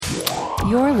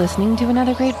You're listening to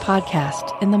another great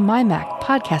podcast in the MyMac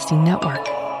Podcasting Network.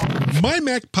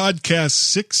 MyMac Podcast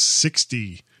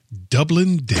 660,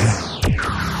 Dublin Down.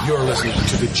 You're listening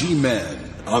to the G-Men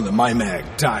on the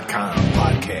MyMac.com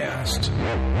podcast.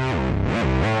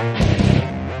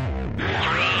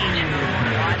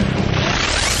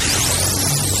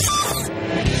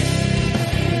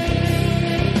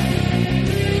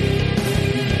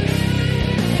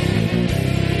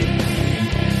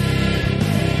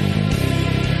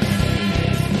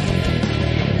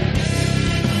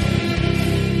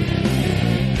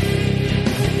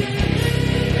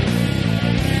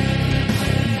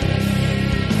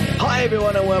 Hi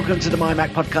everyone and welcome to the MyMac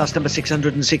podcast number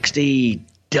 660,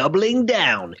 Doubling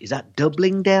Down. Is that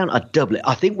doubling down? Dublin.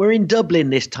 I think we're in Dublin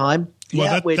this time.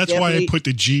 Well, that's why I put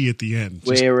the G at the end.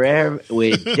 We're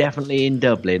definitely in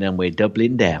Dublin and we're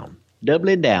doubling down.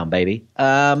 Doubling down, baby.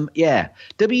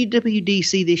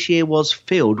 WWDC this year was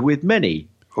filled with many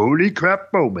holy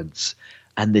crap moments.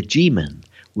 And the G-Men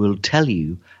will tell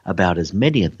you about as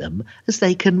many of them as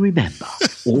they can remember.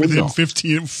 Or Within not.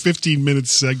 15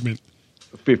 minutes segment.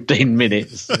 15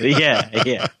 minutes.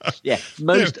 Yeah.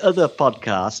 Most other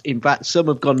podcasts, in fact, some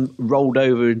have rolled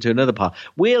over into another part.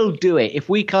 We'll do it. If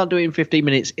we can't do it in 15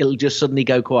 minutes, it'll just suddenly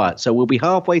go quiet. So we'll be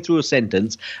halfway through a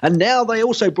sentence. And now they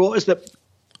also brought us the...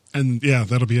 And yeah,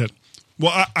 that'll be it.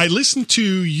 Well, I listened to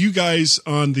you guys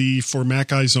on the For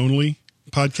Mac Eyes Only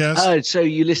podcast. Oh, so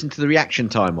you listened to the reaction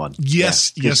time one?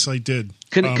 Yes, I did.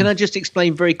 Can I just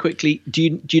explain very quickly?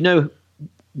 Do you know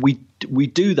we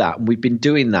do that, and we've been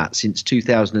doing that since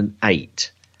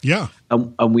 2008. Yeah.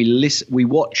 And we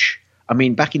watch. I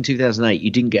mean, back in 2008, you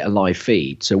didn't get a live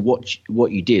feed. So what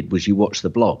you did was you watched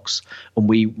the blogs, and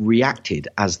we reacted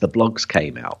as the blogs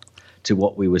came out to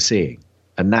what we were seeing.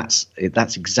 And that's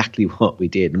exactly what we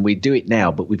did. And we do it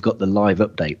now, but we've got the live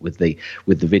update with the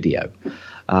video.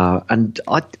 And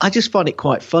I just find it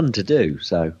quite fun to do.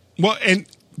 So well, and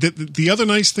the other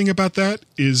nice thing about that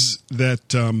is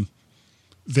that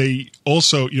they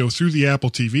also, through the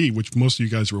Apple TV, which most of you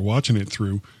guys were watching it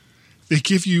through, they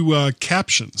give you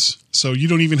captions. So you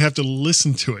don't even have to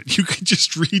listen to it. You can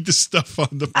just read the stuff on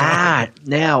the bottom.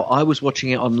 Now I was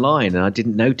watching it online and I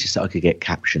didn't notice that I could get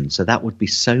captions. So that would be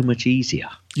so much easier.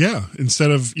 Yeah.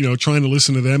 Instead of, trying to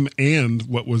listen to them and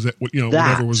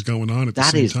whatever was going on at the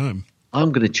same time.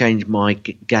 I'm going to change my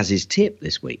Gaz's tip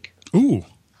this week. Ooh.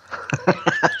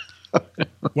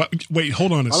 Wait,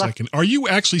 hold on a second. Are you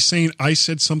actually saying I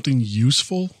said something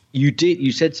useful? You did.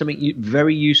 You said something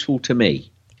very useful to me.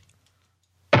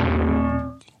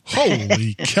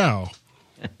 Holy cow.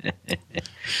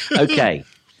 Okay.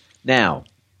 Now,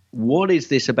 what is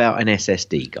this about an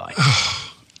SSD, guy?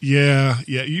 Yeah.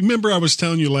 You remember I was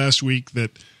telling you last week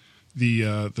that the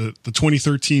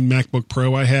 2013 MacBook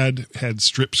Pro I had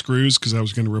strip screws because I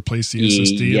was going to replace the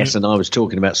SSD. Yes, and I was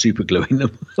talking about super gluing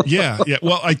them. Yeah.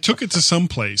 Well, I took it to some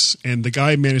place, and the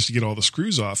guy managed to get all the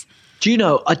screws off. Do you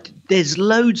know, there's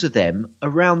loads of them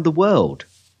around the world.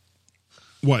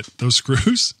 What, those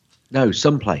screws? No,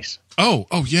 someplace. Oh,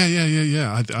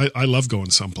 yeah. I love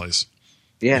going someplace.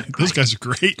 Yeah. Those guys are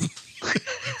great.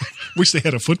 Wish they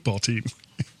had a football team.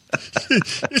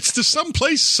 It's to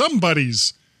someplace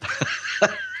somebody's.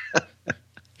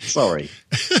 Sorry.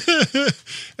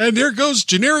 And there goes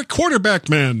generic quarterback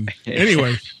man.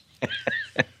 Anyway.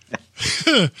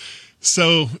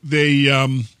 So they,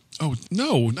 oh,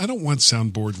 no, I don't want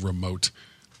soundboard remote.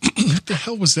 What the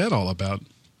hell was that all about?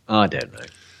 I don't know.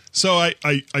 So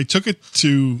I took it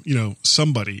to,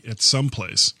 somebody at some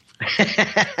place.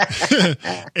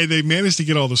 And they managed to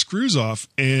get all the screws off.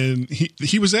 And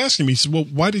he was asking me, he said, well,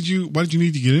 why did you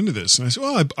need to get into this? And I said,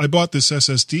 well, I bought this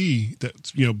SSD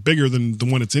that's, bigger than the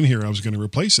one that's in here. I was going to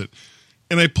replace it.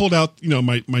 And I pulled out,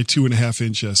 my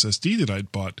 2.5-inch SSD that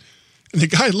I'd bought. And the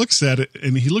guy looks at it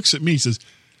and he looks at me, he says,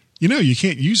 you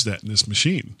can't use that in this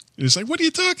machine. And it's like, what are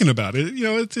you talking about?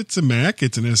 It's a Mac,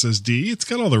 it's an SSD, it's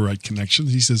got all the right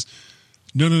connections. He says,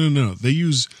 no. They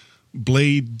use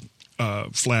Blade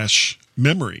flash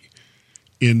memory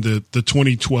in the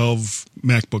 2012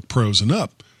 MacBook Pros and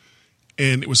up.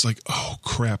 And it was like, oh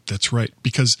crap, that's right.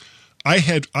 Because I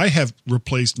have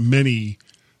replaced many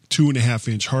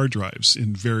 2.5-inch hard drives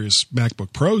in various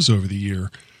MacBook Pros over the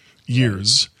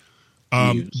years.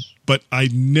 But I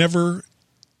never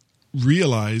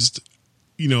realized,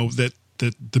 that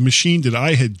the machine that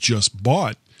I had just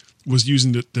bought was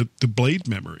using the Blade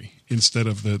memory instead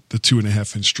of the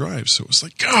 2.5-inch drive. So it was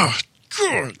like, God,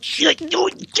 complete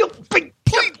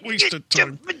waste of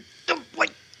time.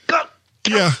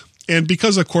 Yeah. And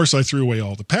because, of course, I threw away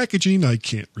all the packaging, I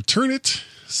can't return it.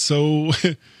 So,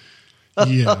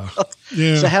 yeah.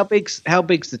 Yeah. So how big's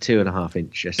the 2.5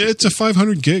 inch SSD? It's a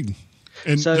 500 gig,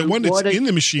 and So the one that's why don't- in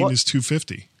the machine what- is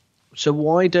 250. So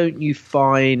why don't you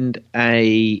find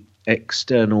a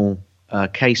external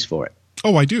case for it?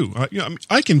 Oh, I do.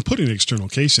 I can put an external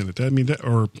case in it.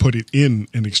 Or put it in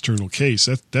an external case.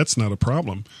 That's not a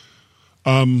problem.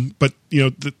 But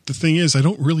the thing is, I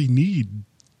don't really need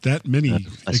that many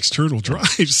external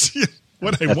drives.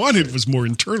 What I wanted was more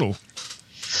internal.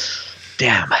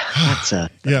 Damn, that's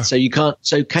Yeah. So you can't.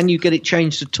 So can you get it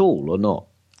changed at all or not?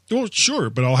 Well, sure,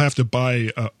 but I'll have to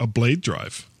buy a blade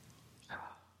drive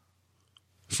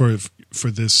for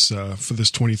this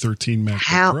 2013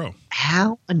 MacBook Pro,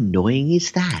 How annoying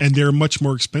is that? and they're much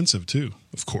more expensive too.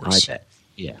 Of I course, bet.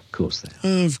 Yeah, of course they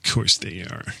are. of course they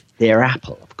are. They're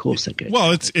Apple, of course they're good.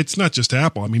 Well, it's not just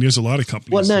Apple. I mean, there's a lot of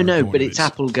companies. Well, that are no, going but it's these.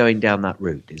 Apple going down that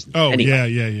route, isn't it? Oh, Anyway,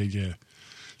 yeah.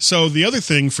 So the other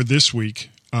thing for this week,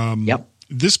 Yep.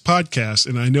 this podcast,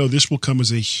 and I know this will come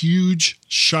as a huge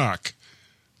shock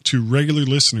to regular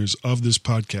listeners of this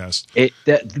podcast.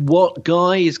 What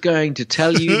Guy is going to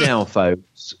tell you now,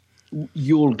 folks,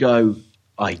 you'll go,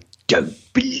 I don't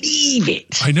believe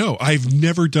it. I know. I've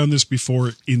never done this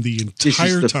before in the This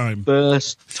entire is the time.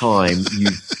 first time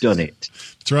you've done it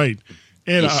That's right.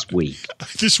 And this week.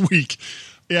 this week,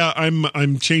 yeah,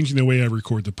 I'm changing the way I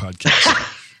record the podcast.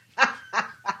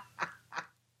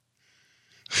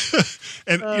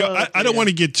 And I don't want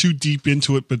to get too deep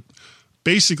into it, but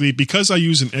basically, because I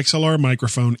use an XLR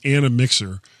microphone and a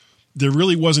mixer, there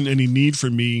really wasn't any need for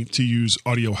me to use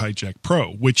Audio Hijack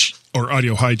Pro, or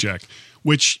Audio Hijack,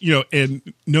 which,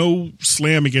 and no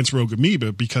slam against Rogue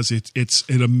Amoeba because it's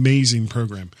an amazing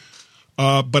program.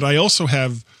 But I also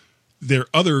have their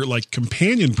other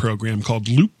companion program called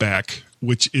Loopback,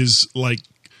 which is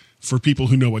for people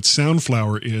who know what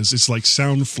Soundflower is, it's like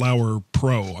Soundflower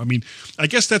Pro. I mean, I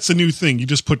guess that's a new thing. You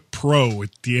just put Pro at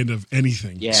the end of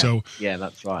anything. Yeah, So yeah,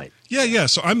 that's right. yeah.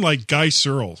 So I'm like Guy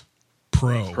Searle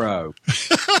Pro.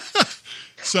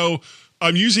 So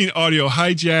I'm using Audio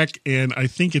Hijack, and I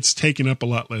think it's taken up a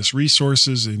lot less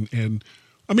resources. And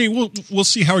I mean, we'll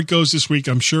see how it goes this week.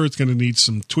 I'm sure it's going to need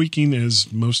some tweaking,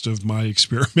 as most of my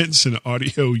experiments in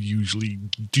audio usually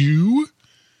do.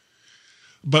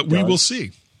 But we will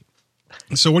see.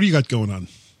 So what do you got going on?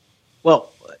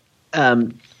 Well,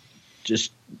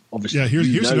 just obviously. Yeah, here's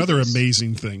know another this.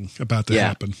 amazing thing about to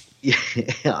happen. Yeah,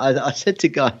 I said to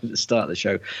Guy at the start of the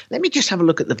show, let me just have a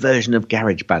look at the version of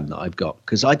GarageBand that I've got,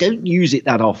 because I don't use it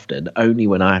that often, only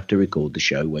when I have to record the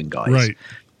show when Guy's Right.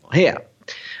 here.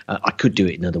 I could do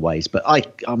it in other ways, but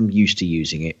I'm used to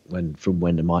using it from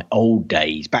my old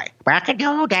days, back in the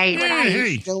old days when I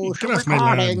used to do get off my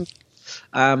lawn. recording.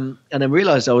 And I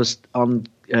realised I was on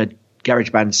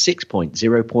GarageBand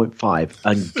 6.0.5,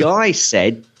 and Guy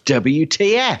said,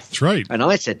 WTF. That's right. And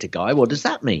I said to Guy, what does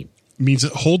that mean? It means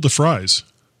hold the fries.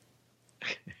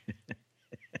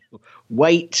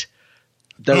 Wait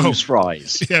those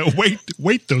fries. Yeah,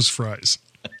 wait those fries.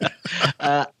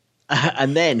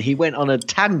 And then he went on a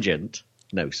tangent,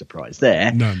 no surprise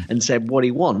there, None. and said what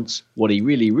he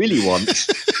really, really wants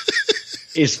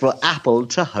is for Apple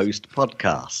to host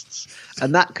podcasts.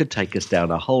 And that could take us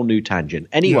down a whole new tangent.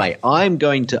 Anyway, I'm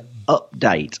going to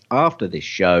update after this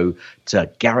show to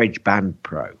GarageBand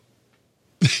Pro.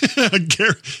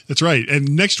 That's right.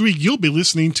 And next week, you'll be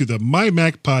listening to the My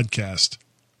Mac Podcast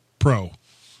Pro.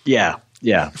 Yeah.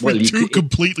 Well, With two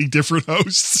completely different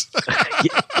hosts.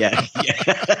 yeah,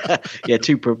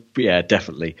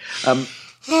 definitely.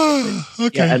 Okay.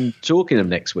 Yeah, and talking of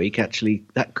next week, actually,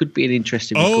 that could be an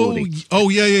interesting recording. Oh,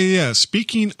 yeah.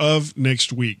 Speaking of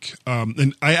next week,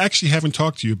 and I actually haven't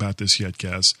talked to you about this yet,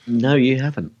 Gaz. No, you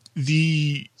haven't.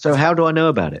 So how do I know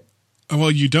about it?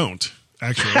 Well, you don't,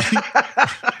 actually.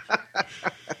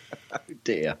 Oh,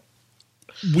 dear.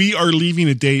 We are leaving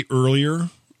a day earlier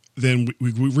than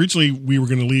we originally we were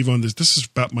going to leave on this. This is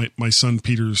about my son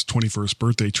Peter's 21st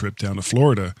birthday trip down to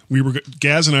Florida.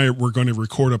 Gaz and I were going to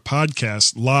record a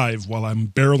podcast live while I'm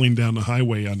barreling down the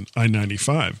highway on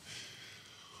I-95.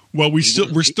 Well, we're still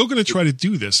going to try to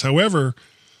do this. However,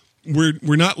 we're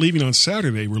not leaving on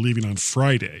Saturday. We're leaving on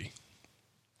Friday.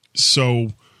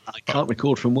 So I can't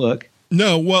record from work.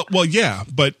 no, well, yeah,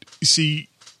 but see,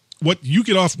 what you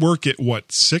get off work at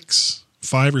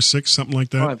 5 or 6, something like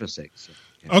that. 5 or 6.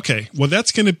 Yeah. Okay, well,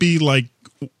 that's going to be like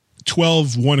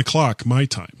 1 o'clock my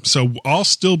time. So I'll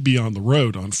still be on the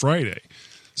road on Friday.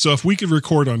 So if we could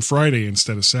record on Friday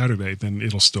instead of Saturday, then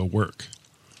it'll still work.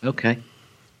 Okay.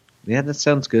 Yeah, that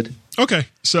sounds good. Okay,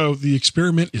 so the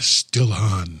experiment is still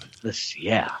on.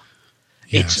 Yeah.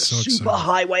 Yeah, It's so a exciting. super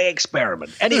highway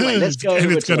experiment. Anyway, let's go and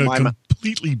over it's to going the to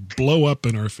completely blow up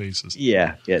in our faces.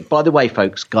 Yeah. By the way,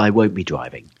 folks, Guy won't be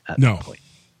driving at No. that point.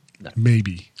 No.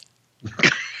 Maybe.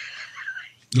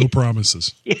 No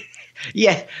promises.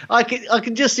 Yeah, I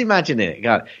can just imagine it.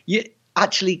 Guy,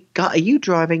 Guy, are you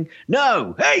driving?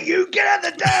 No. Hey, you get out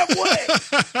of the damn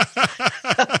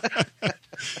way.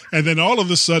 And then all of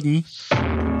a sudden,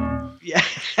 Yeah.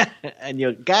 And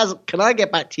you're, Gaz, can I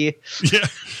get back to you? yeah,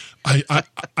 I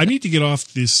need to get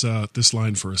off this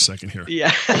line for a second here.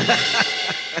 Yeah.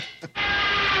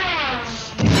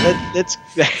 let's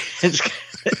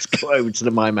go over to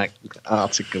the MyMac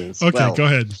articles. Okay, go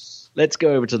ahead. Let's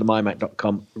go over to the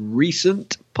mymac.com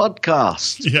recent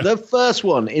podcast. Yeah. The first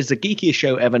one is the geekiest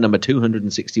show ever, number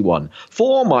 261.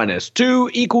 4 minus 2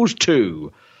 equals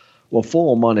 2. Well,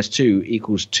 4 minus 2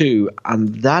 equals 2,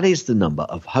 and that is the number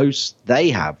of hosts they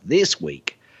have this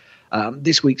week.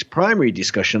 This week's primary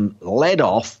discussion led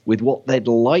off with what they'd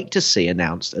like to see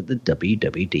announced at the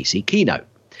WWDC keynote.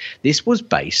 This was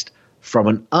based from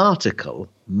an article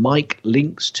Mike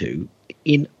links to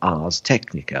in Ars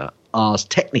Technica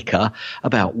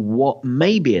about what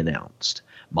may be announced.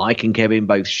 Mike and Kevin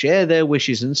both share their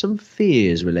wishes and some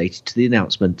fears related to the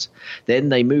announcement. Then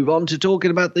they move on to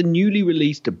talking about the newly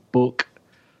released book,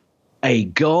 A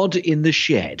God in the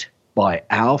Shed, by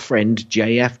our friend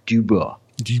J.F. Dubois.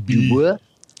 Dubois.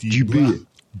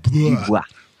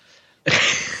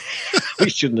 We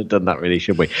shouldn't have done that, really,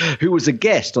 should we? Who was a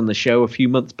guest on the show a few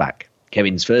months back.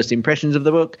 Kevin's first impressions of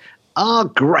the book are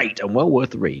great and well worth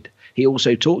the read. He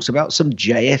also talks about some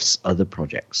JF's other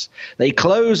projects. They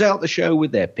close out the show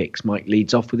with their picks. Mike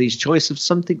leads off with his choice of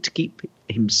something to keep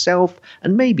himself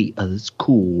and maybe others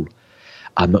cool.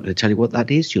 I'm not going to tell you what that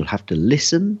is. You'll have to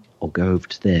listen or go over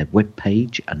to their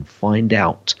webpage and find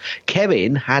out.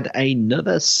 Kevin had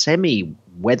another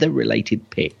semi-weather-related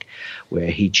pick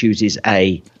where he chooses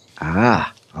I'm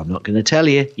not going to tell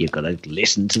you. You've got to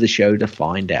listen to the show to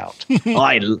find out.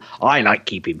 I like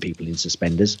keeping people in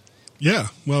suspenders. Yeah,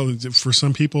 well, for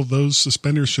some people, those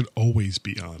suspenders should always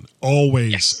be on.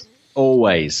 Always. Yes,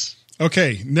 always.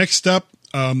 Okay, next up,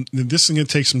 this is going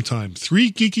to take some time.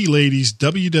 3 Geeky Ladies,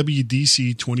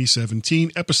 WWDC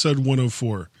 2017, episode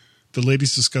 104. The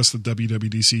ladies discuss the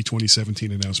WWDC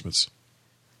 2017 announcements.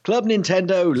 Club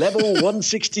Nintendo, level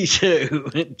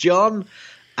 162. John,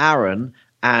 Aaron,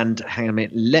 and hang on a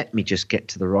minute, let me just get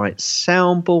to the right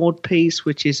soundboard piece,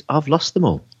 which is, I've lost them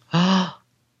all.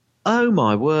 Oh,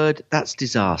 my word, that's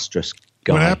disastrous,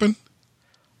 Guy. What happened?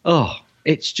 Oh,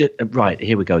 it's just... Right,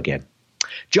 here we go again.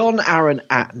 John, Aaron,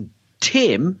 and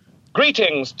Tim...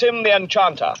 Greetings, Tim the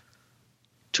Enchanter.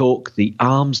 Talk the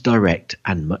Arms Direct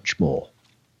and much more.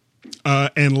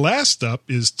 And last up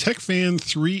is TechFan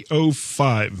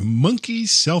 305, Monkey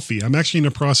Selfie. I'm actually in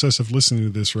the process of listening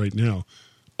to this right now.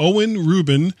 Owen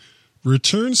Rubin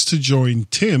returns to join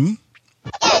Tim.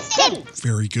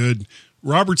 Very good.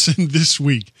 Robertson this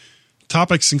week.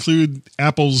 Topics include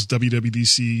Apple's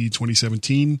WWDC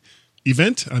 2017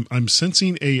 event. I'm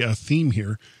sensing a theme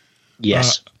here.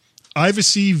 Yes.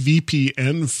 Ivacy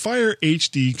VPN, Fire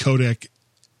HD Codec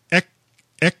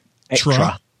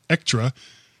Extra,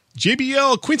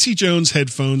 JBL Quincy Jones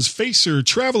headphones, Facer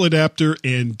travel adapter,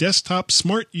 and desktop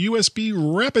smart USB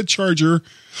rapid charger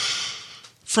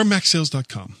from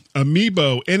MacSales.com.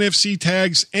 Amiibo, NFC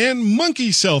tags, and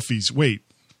monkey selfies. Wait,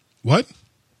 what?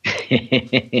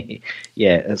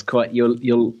 Yeah, that's quite.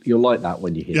 You'll like that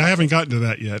when you hear. Yeah, I haven't gotten to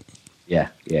that yet. Yeah,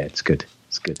 it's good.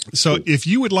 It's good. So if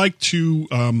you would like to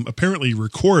apparently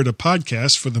record a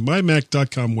podcast for the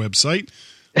mymac.com website,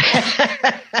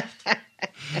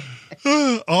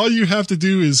 all you have to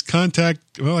do is contact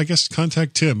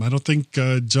Tim. I don't think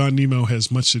John Nemo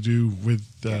has much to do with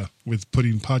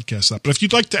putting podcasts up. But if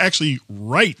you'd like to actually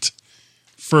write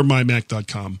for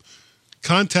mymac.com,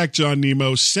 contact John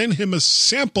Nemo, send him a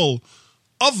sample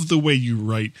of the way you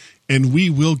write, and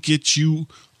we will get you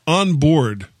on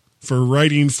board for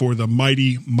writing for the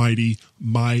mighty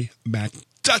mymac.com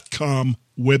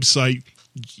website.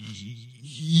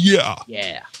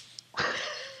 Yeah.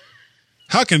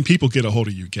 How can people get a hold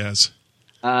of you, Gaz?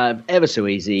 Ever so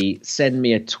easy. Send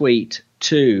me a tweet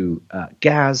to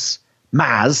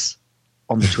Maz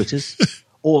on the Twitters,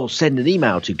 or send an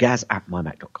email to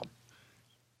gaz@mymac.com.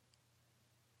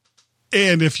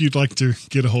 And if you'd like to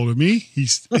get a hold of me,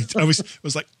 I was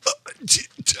like,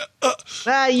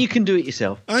 you can do it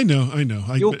yourself. I know.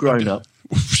 You're grown up.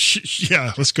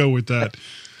 Yeah, let's go with that.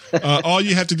 All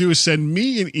you have to do is send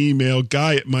me an email,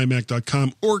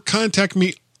 guy@mymac.com, or contact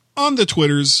me on the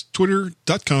Twitters,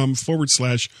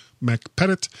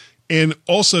 twitter.com/MacPettit. And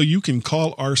also you can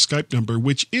call our Skype number,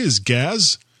 which is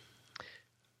Gaz.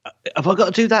 Have I got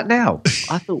to do that now?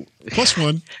 I thought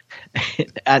 +1.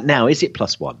 now is it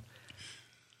 +1?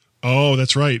 Oh,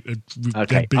 that's right.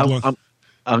 Okay,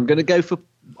 I'm going to go for.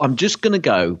 I'm just going to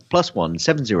go +1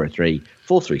 703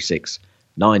 436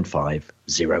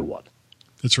 9501.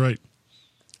 That's right.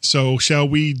 So shall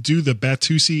we do the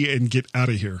Batusi and get out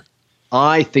of here?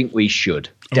 I think we should.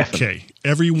 Definitely. Okay,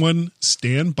 everyone,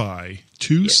 stand by.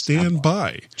 Yes, stand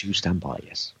by. To stand by.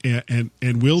 Yes.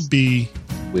 And we'll be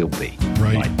right back.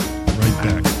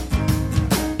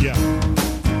 Yeah.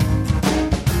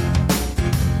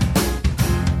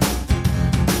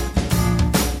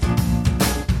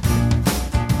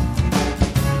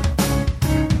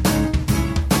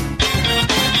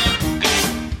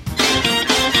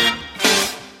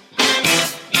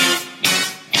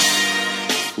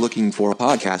 Looking for a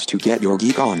podcast to get your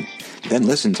geek on? Then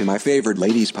listen to my favorite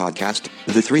ladies podcast,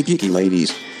 The Three Geeky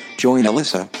Ladies. Join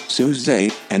Alyssa,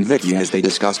 Suze, and Vicky as they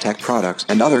discuss tech products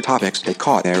and other topics that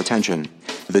caught their attention.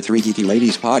 The Three Geeky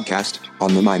Ladies podcast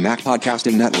on the My Mac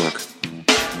Podcasting Network.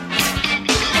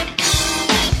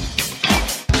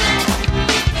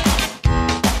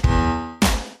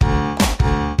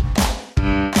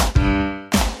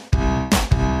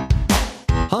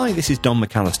 Hi, this is Don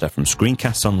McAllister from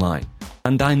Screencasts Online,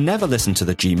 and I never listen to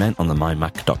the G-Men on the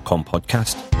MyMac.com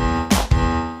podcast.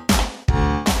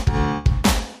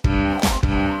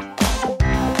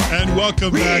 And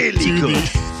welcome back to the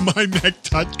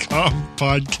MyMac.com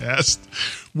podcast.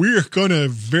 We're going to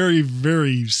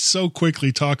very so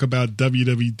quickly talk about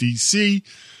WWDC.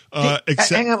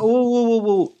 Hang on.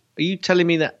 Whoa. Are you telling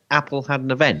me that Apple had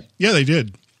an event? Yeah, they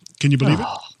did. Can you believe it?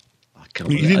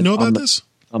 You didn't know about this?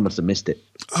 I must have missed it.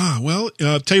 Well,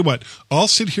 tell you what. I'll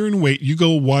sit here and wait. You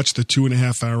go watch the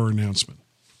 2.5 hour announcement.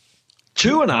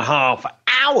 2.5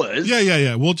 hours?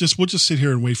 Yeah. We'll just sit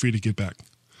here and wait for you to get back.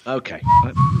 Okay.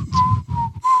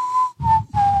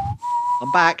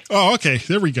 I'm back. Oh, okay.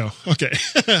 There we go. Okay.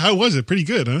 How was it? Pretty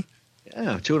good, huh?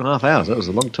 Yeah, 2.5 hours. That was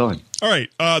a long time. All right.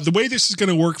 The way this is going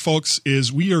to work, folks,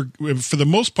 is we are, for the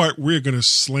most part, we're going to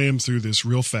slam through this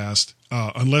real fast,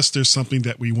 unless there's something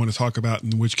that we want to talk about,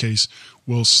 in which case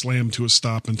we'll slam to a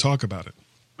stop and talk about it.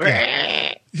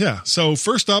 Yeah. So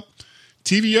first up,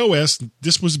 tvOS.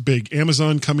 This was big.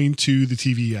 Amazon coming to the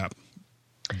TV app.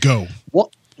 Go.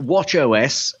 What?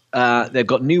 WatchOS. They've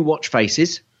got new watch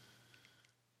faces.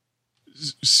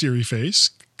 Siri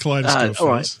face. Kaleidoscope all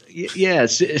right. face. Yeah,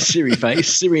 Siri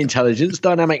face, Siri intelligence,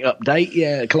 dynamic update.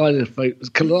 Yeah,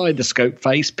 kaleidoscope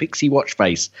face, Pixie watch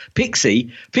face.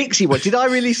 Pixie watch. Did I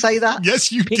really say that?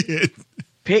 Yes, you did.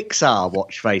 Pixar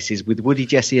watch faces with Woody,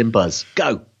 Jesse, and Buzz.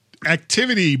 Go.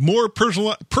 Activity, more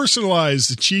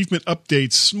personalized achievement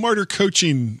updates, smarter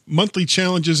coaching, monthly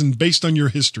challenges, and based on your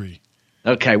history.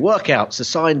 Okay, workouts,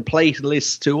 assign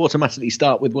playlists to automatically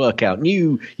start with workout.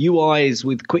 New UIs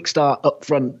with quick start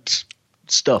upfront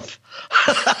stuff.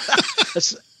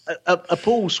 a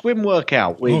pool swim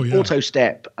workout with auto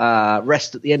step,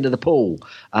 rest at the end of the pool,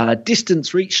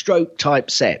 distance reach stroke type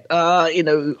set,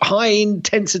 high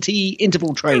intensity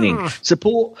interval training,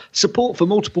 support for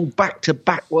multiple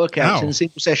back-to-back workouts in a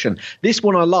single session. This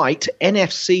one I liked,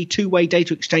 NFC two-way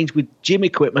data exchange with gym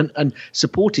equipment and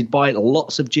supported by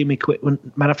lots of gym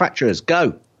equipment manufacturers.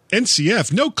 Go.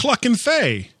 NCF, no cluck and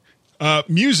fay.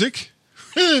 Music,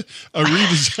 a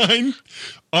redesign,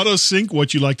 auto sync,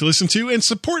 what you like to listen to, and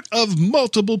support of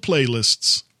multiple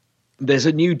playlists. There's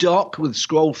a new dock with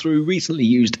scroll through recently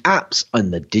used apps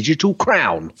and the Digital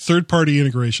Crown. Third-party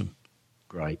integration.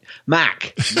 Great.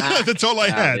 Mac. That's all I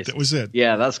had. That was it.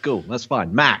 Yeah, that's cool. That's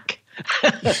fine. Mac.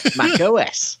 Mac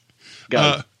OS.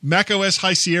 Go. Mac OS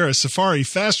High Sierra, Safari,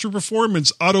 faster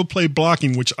performance, autoplay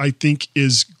blocking, which I think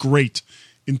is great.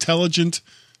 Intelligent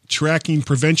tracking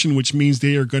prevention, which means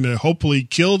they are going to hopefully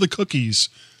kill the cookies.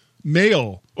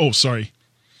 Mail. Oh, sorry.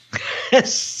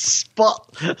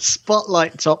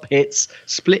 Spotlight top hits,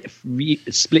 split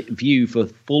view for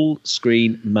full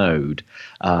screen mode,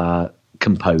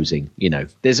 composing.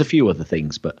 There's a few other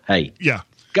things, but hey. Yeah.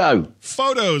 Go.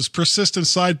 Photos, persistent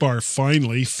sidebar,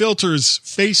 finally. Filters,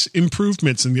 face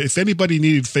improvements. And if anybody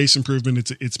needed face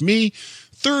improvement, it's me.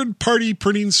 Third-party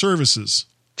printing services.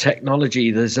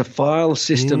 Technology, there's a file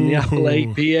system, the Apple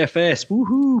APFS,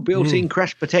 built-in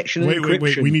crash protection and encryption.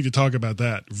 Wait, we need to talk about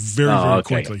that very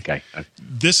quickly. Okay.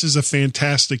 This is a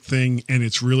fantastic thing, and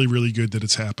it's really, really good that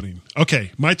it's happening.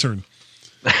 Okay, my turn.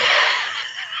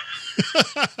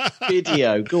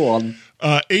 Video, go on.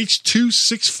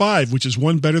 H.265, which is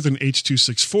one better than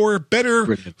H.264, better,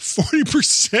 brilliant.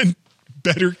 40%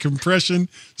 better compression,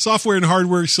 software and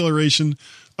hardware acceleration,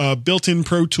 built-in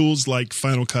Pro Tools like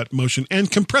Final Cut, Motion,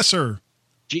 and Compressor.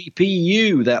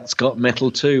 GPU, that's got Metal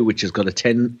 2, which has got a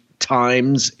 10x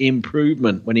times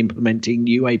improvement when implementing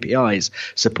new APIs,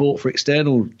 support for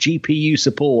external GPU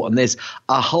support, and there's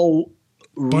a whole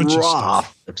bunch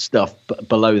raft of stuff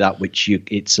below that which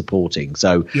it's supporting.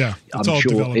 So yeah, I'm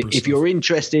sure if you're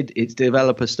interested, it's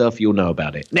developer stuff, you'll know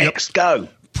about it. Next, go.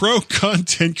 Pro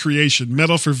content creation,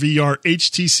 Metal for VR,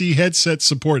 HTC headset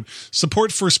support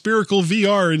for spherical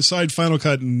VR inside Final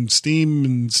Cut and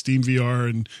Steam VR,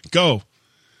 and go.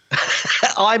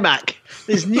 iMac.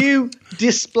 There's new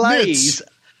displays. Nits.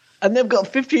 And they've got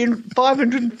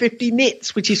 550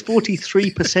 nits, which is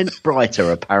 43%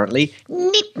 brighter, apparently.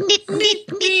 Nit.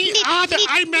 The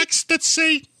iMacs that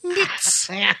say nits.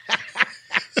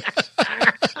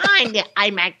 I'm the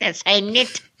iMac that say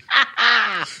nit.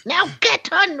 Now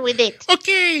get on with it.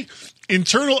 Okay.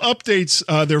 Internal updates.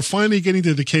 They're finally getting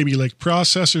to the Kaby Lake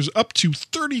processors, up to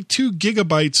 32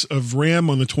 gigabytes of RAM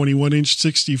on the 21-inch,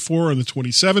 64 on the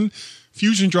 27.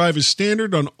 Fusion Drive is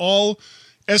standard on all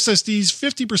SSDs,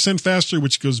 50% faster,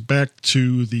 which goes back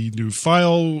to the new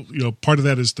file. Part of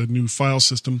that is the new file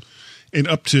system, and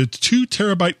up to 2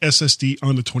 terabyte SSD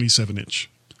on the 27-inch.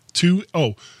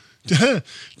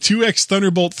 2x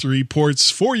Thunderbolt 3 ports,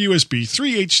 4 USB,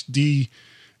 3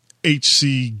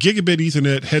 HC, gigabit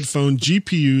Ethernet, headphone,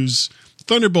 GPUs,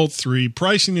 Thunderbolt 3,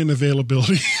 pricing and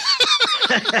availability.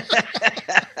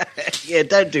 Yeah,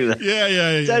 don't do that.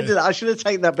 Yeah. Don't do that. I should have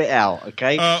taken that bit out,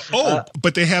 okay?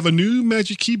 But they have a new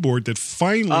Magic Keyboard that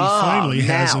finally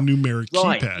has a numeric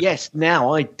keypad. Yes,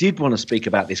 now I did want to speak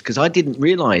about this because I didn't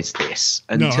realize this.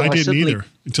 No, I didn't either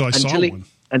until I saw one.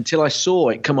 Until I saw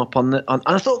it come up and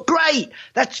I thought, great,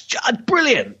 that's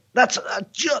brilliant.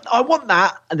 I want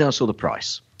that. And then I saw the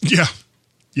price. Yeah.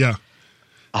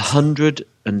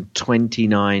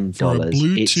 $129. For a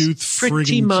Bluetooth it's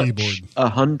pretty friggin' much keyboard.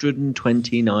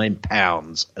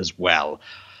 £129 as well.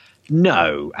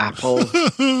 No, Apple.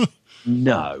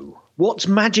 No. What's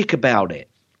magic about it?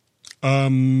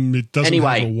 It doesn't have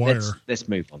a wire. Let's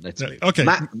move on. Okay.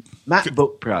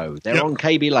 MacBook Pro. They're on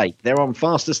Kaby Lake. They're on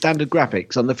faster standard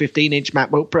graphics on the 15-inch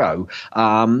MacBook Pro.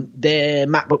 Their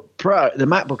MacBook Pro. The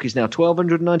MacBook is now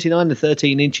 $1,299. The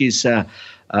 13-inch is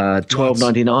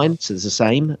 $1,299. So it's the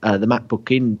same. The MacBook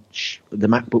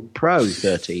Pro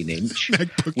 13-inch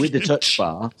with the touch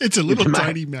bar. It's a little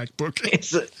tiny MacBook.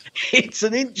 It's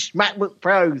an inch MacBook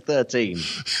Pro 13.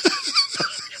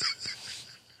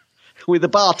 With a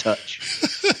bar touch.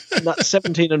 And that's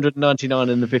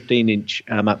 $1,799, and the 15-inch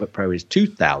MacBook Pro is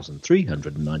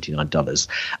 $2,399.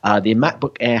 The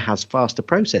MacBook Air has faster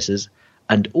processors,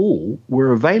 and all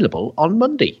were available on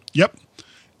Monday. Yep.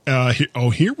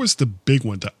 Here was the big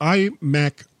one, the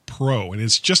iMac Pro, and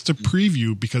it's just a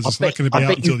preview because it's not going to be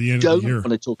out until the end of the year. You don't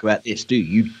want to talk about this, do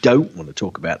you? You don't want to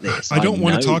talk about this. I don't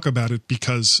want to talk about it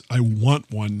because I want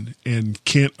one and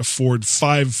can't afford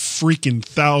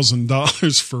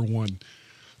 $5,000 for one.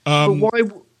 But why?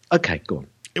 Okay, go on.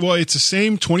 Well, it's the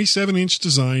same 27-inch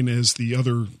design as the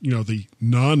other, the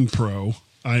non-Pro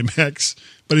iMacs,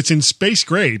 but it's in space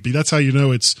gray. That's how you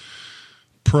know it's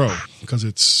Pro, because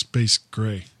it's space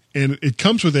gray. And it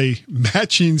comes with a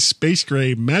matching space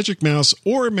gray Magic Mouse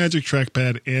or Magic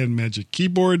Trackpad and Magic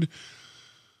Keyboard.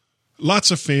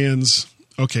 Lots of fans.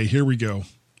 Okay, here we go.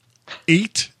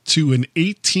 8 to an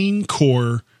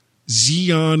 18-core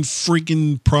Xeon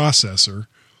friggin' processor.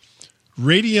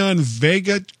 Radeon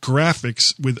Vega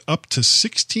graphics with up to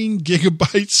 16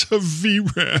 gigabytes of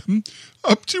VRAM,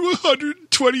 up to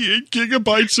 128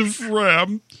 gigabytes of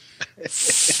RAM,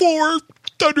 4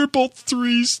 Thunderbolt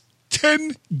 3s,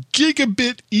 10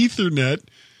 gigabit Ethernet,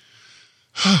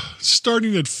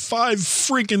 starting at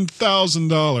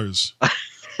 $5,000.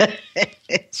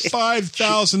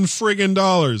 $5,000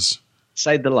 friggin'.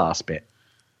 Say the last bit.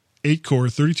 8 core,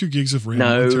 32 gigs of RAM,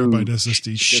 1 terabyte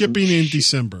SSD, shipping in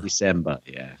December.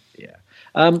 Yeah.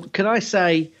 Can I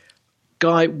say,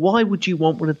 Guy, why would you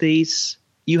want one of these?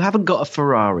 You haven't got a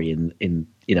Ferrari in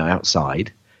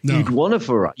outside. No. You'd want a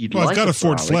Ferrari. I've got a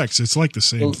Ford Flex. It's like the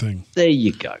same thing. There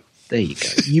you go.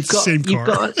 You've got same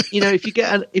car. You've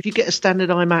got if you get a standard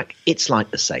iMac, it's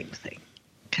like the same thing.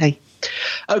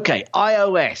 Okay,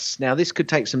 iOS. Now, this could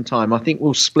take some time. I think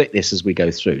we'll split this as we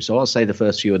go through. So I'll say the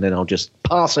first few, and then I'll just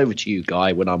pass over to you,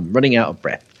 Guy, when I'm running out of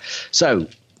breath. So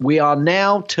we are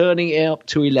now turning it up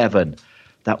to 11.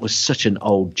 That was such an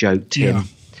old joke, Tim. Yeah.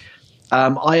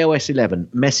 iOS 11,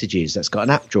 messages. That's got an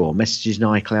app drawer. Messages and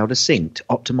iCloud are synced.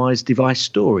 Optimized device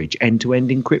storage. End-to-end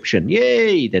encryption.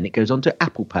 Yay! Then it goes on to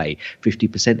Apple Pay.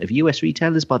 50% of US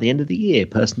retailers by the end of the year.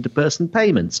 Person-to-person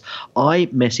payments.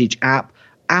 iMessage app.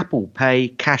 Apple Pay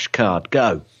cash card.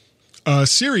 Go.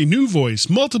 Siri, new voice,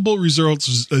 multiple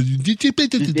results,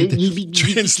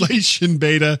 translation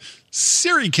beta,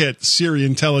 Siri Kit, Siri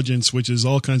Intelligence, which is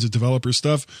all kinds of developer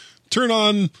stuff. Turn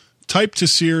on, type to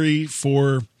Siri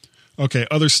for,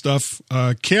 other stuff.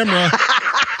 Camera.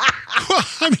 Well,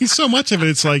 I mean, so much of it,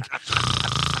 it's like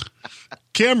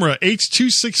camera,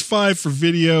 H.265 for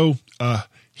video.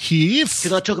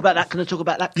 Can I talk about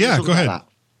that? Yeah, go ahead.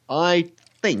 I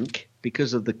think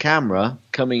because of the camera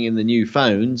coming in the new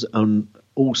phones and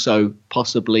also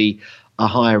possibly a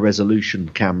higher resolution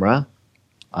camera,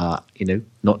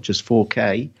 not just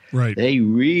 4K, right? They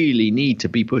really need to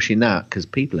be pushing that because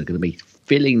people are going to be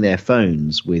filling their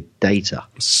phones with data.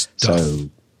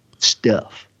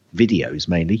 Stuff, videos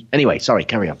mainly. Anyway, sorry,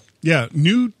 carry on. Yeah,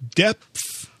 new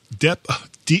depth,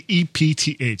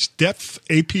 DEPTH, depth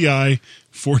API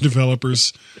for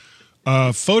developers.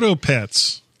 Photo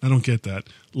pets. I don't get that.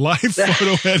 Live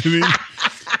photo editing.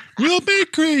 We'll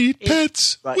make great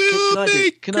pets. Right, we'll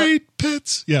make great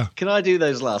pets. Yeah. Can I do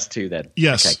those last two then?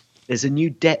 Yes. Okay. There's a new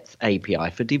depth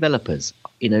API for developers.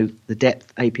 The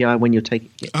depth API when you're taking.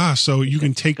 So you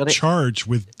can take charge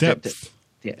with depth,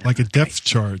 like a depth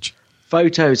charge.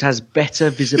 Photos has better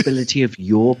visibility of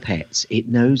your pets. It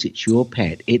knows it's your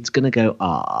pet. It's going to go,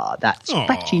 that's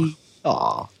pretty.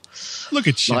 Look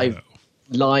at you.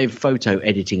 Live photo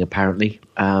editing, apparently.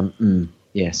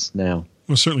 Yes, now.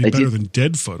 Well, certainly better than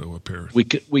dead photo, apparently.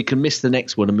 We can miss the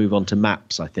next one and move on to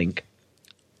maps, I think.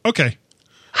 Okay.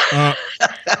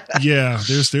 Yeah,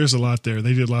 there's a lot there.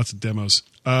 They did lots of demos.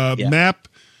 Map,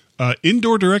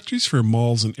 indoor directories for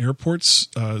malls and airports,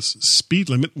 speed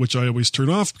limit, which I always turn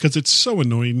off because it's so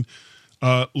annoying.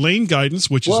 Lane guidance,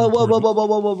 which is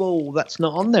whoa. That's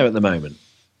not on there at the moment.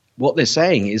 What they're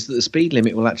saying is that the speed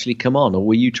limit will actually come on, or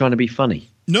were you trying to be funny?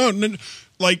 No,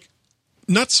 like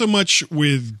not so much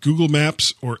with Google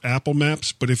Maps or Apple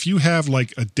Maps, but if you have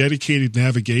like a dedicated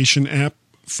navigation app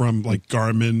from like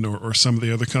Garmin or some of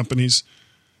the other companies,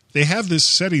 they have this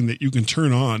setting that you can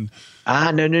turn on.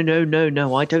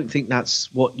 No. I don't think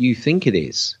that's what you think it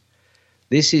is.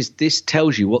 This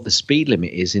tells you what the speed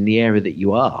limit is in the area that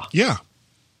you are. Yeah.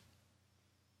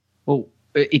 Well,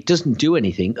 it doesn't do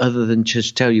anything other than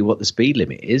just tell you what the speed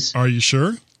limit is. Are you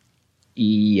sure?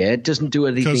 Yeah, it doesn't do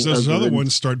anything. Because those other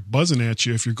ones start buzzing at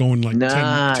you if you're going like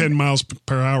 10 miles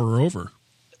per hour over.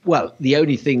 Well, the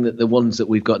only thing that the ones that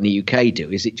we've got in the UK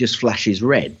do is it just flashes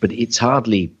red, but it's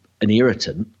hardly an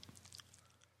irritant.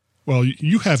 Well,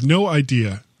 you have no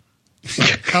idea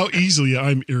how easily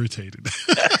I'm irritated.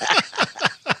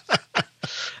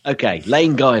 Okay,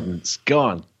 lane guidance. Go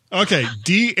on. Okay,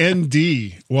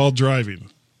 DND while driving.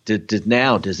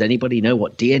 Does anybody know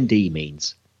what DND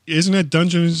means? Isn't that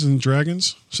Dungeons and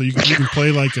Dragons? So you can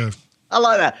play like a... I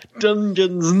like that.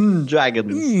 Dungeons and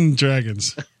Dragons.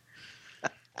 Dragons.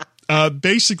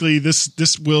 Basically,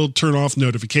 this will turn off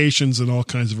notifications and all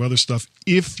kinds of other stuff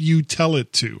if you tell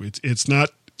it to. It's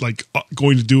not like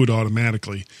going to do it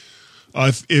automatically.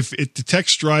 If it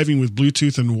detects driving with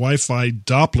Bluetooth and Wi-Fi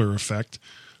Doppler effect,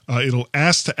 it'll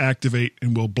ask to activate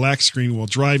and will black screen while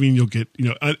driving. You'll get,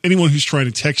 anyone who's trying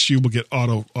to text you will get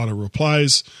auto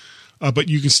replies, but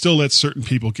you can still let certain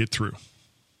people get through.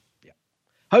 Yeah.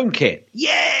 HomeKit,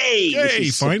 yay! Yay!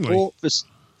 Finally.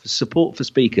 Support for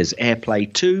speakers,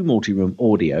 AirPlay 2 multi-room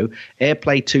audio,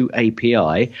 AirPlay 2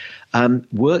 API,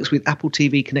 works with Apple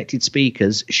TV connected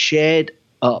speakers, shared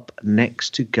up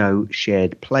next to go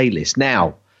shared playlist.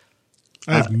 Now,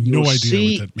 I have no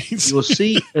idea what that means.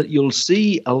 You'll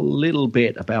see a little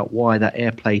bit about why that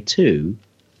AirPlay 2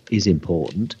 is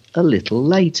important a little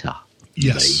later.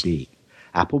 Yes. Maybe.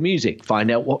 Apple Music, find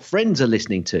out what friends are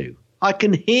listening to. I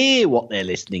can hear what they're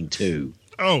listening to.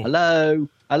 Oh. Hello.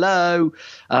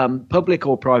 Public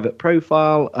or private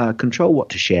profile, control what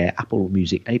to share, Apple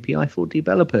Music API for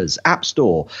developers, App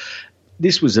Store.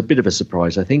 This was a bit of a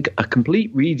surprise, I think. A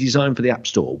complete redesign for the App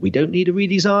Store. We don't need a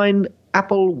redesign,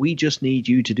 Apple. We just need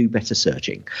you to do better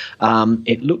searching.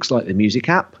 It looks like the music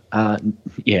app.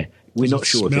 Yeah, we're not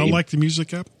sure. Smell like the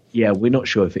music app? Yeah, we're not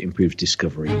sure if it improves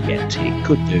discovery yet. It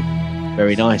could do.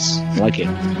 Very nice. I like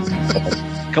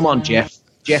it. Come on, Jeff.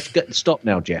 Stop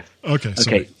now, Jeff. Okay,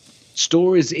 sorry. Okay.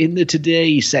 Stories in the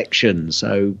Today section.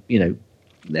 So,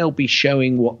 they'll be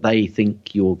showing what they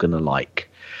think you're going to like.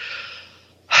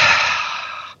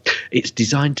 It's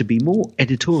designed to be more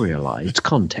editorialized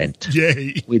content.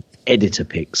 Yay. With editor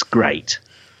picks. Great.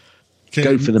 Okay.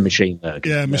 Go for the machine learning.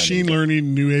 Yeah, machine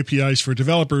learning, new APIs for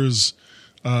developers,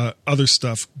 other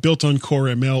stuff, built on Core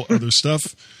ML, other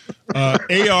stuff.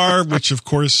 AR, which of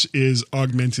course is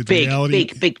augmented reality.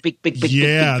 Big.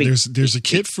 Yeah, there's a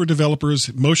kit for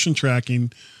developers, motion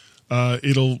tracking.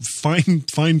 It'll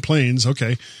find planes.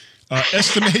 Okay.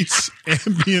 estimates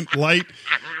ambient light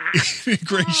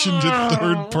integration to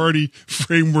third-party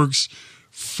frameworks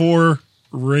for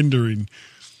rendering.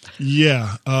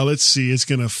 Yeah, let's see. It's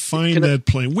going to find that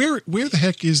plane. Where the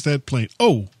heck is that plane?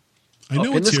 Oh, I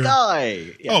know it's here. In the sky.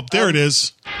 Yeah. Oh, there it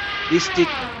is. This did.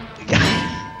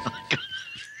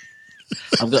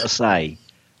 I've got to say,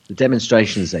 the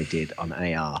demonstrations they did on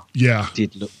AR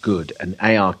did look good. And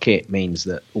AR kit means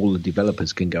that all the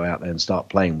developers can go out there and start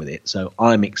playing with it. So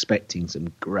I'm expecting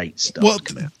some great stuff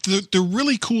to come out. The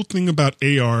really cool thing about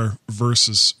AR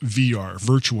versus VR,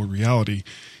 virtual reality,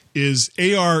 is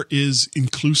AR is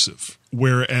inclusive,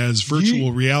 whereas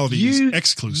virtual reality is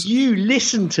exclusive. You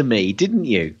listened to me, didn't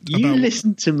you? You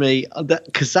listened to me,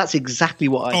 because that's exactly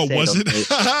what I said. Oh, was it?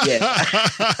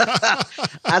 Yeah.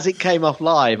 As it came off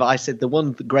live, I said the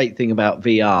one great thing about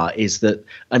VR is that,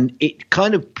 and it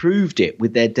kind of proved it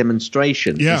with their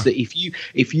demonstration, is that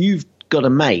if you've got a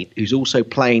mate who's also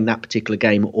playing that particular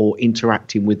game or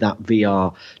interacting with that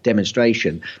VR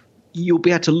demonstration, you'll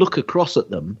be able to look across at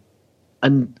them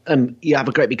and you have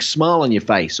a great big smile on your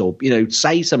face, or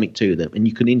say something to them, and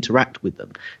you can interact with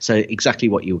them. So exactly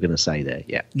what you were going to say there.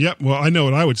 Yeah. Yep. Well, I know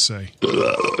what I would say.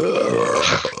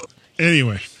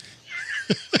 Anyway,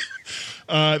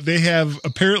 they have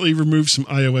apparently removed some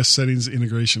iOS settings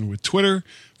integration with Twitter,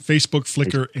 Facebook,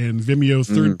 Flickr, and Vimeo.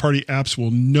 Third-party apps will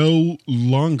no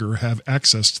longer have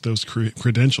access to those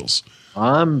credentials.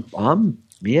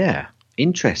 Yeah.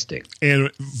 Interesting.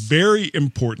 And very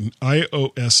important,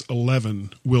 iOS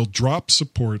 11 will drop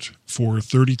support for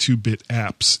 32-bit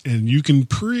apps. And you can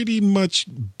pretty much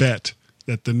bet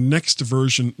that the next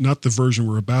version, not the version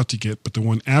we're about to get, but the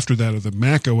one after that of the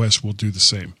Mac OS will do the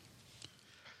same.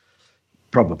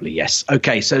 Probably, yes.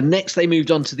 Okay, so next they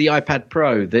moved on to the iPad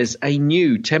Pro. There's a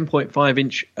new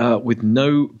 10.5-inch with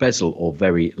no bezel, or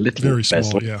very little very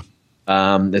bezel. Small, yeah.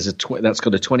 There's that's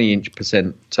got a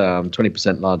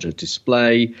 20% larger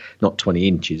display, not 20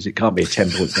 inches. It can't be a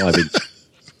 10.5 inch.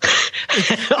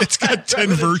 It's got 10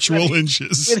 virtual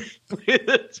inches. With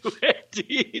a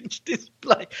 20-inch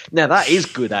display. Now, that is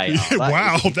good AR.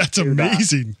 Wow, that's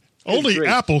amazing. Only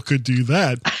Apple could do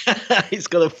that. It's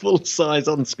got a full-size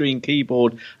on-screen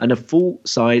keyboard and a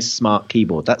full-size smart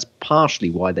keyboard. That's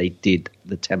partially why they did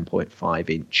the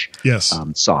 10.5-inch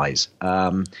size.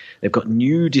 They've got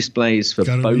new displays for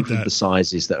both of the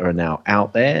sizes that are now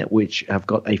out there, which have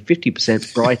got a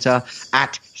 50% brighter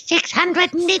at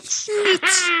 600 nits.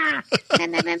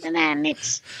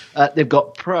 Nits. They've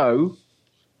got Pro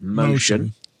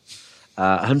Motion.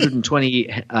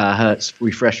 120 hertz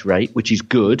refresh rate, which is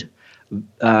good.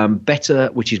 Better,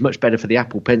 which is much better for the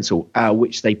Apple Pencil,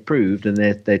 which they proved, and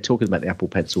they're talking about the Apple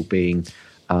Pencil being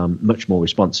much more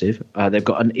responsive. It's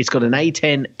got an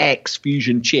A10X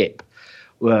Fusion chip,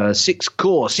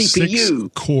 6-core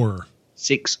CPU.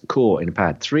 6-core in a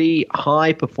pad, 3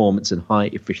 high performance and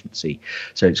high efficiency.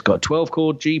 So it's got a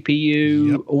 12-core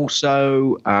GPU. Yep.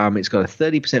 Also, it's got a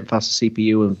 30% faster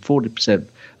CPU and 40%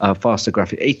 faster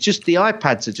graphics. It's just the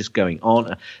iPads are just going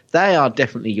on. They are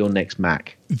definitely your next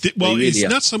Mac. Really it's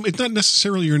not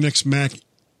necessarily your next Mac.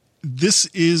 This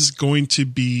is going to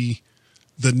be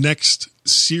the next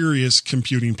serious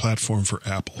computing platform for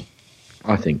Apple.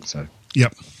 I think so.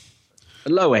 Yep.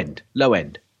 Low end.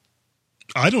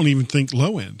 I don't even think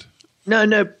low end.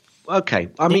 No. Okay.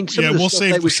 I mean, we'll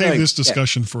save this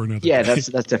discussion for another day. Yeah, that's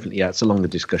definitely, it's a longer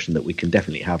discussion that we can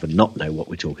definitely have and not know what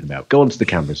we're talking about. Go on to the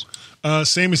cameras.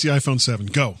 Same as the iPhone 7.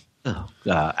 Go.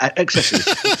 Accessories,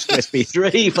 USB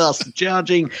 3, faster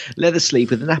charging, leather sleeve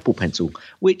with an Apple Pencil,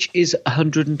 which is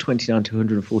 $129 to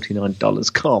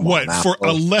 $149. Come on, Apple. For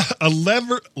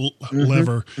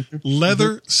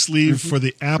leather sleeve for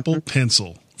the Apple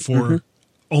Pencil for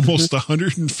almost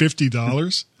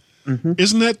 $150?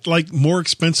 Isn't that like more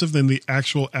expensive than the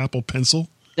actual Apple Pencil?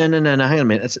 No. Hang on a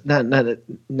minute.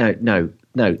 No.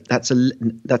 That's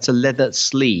a leather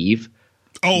sleeve.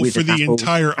 Oh, for the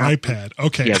entire iPad.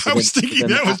 Okay, yeah, I was thinking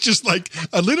that was just like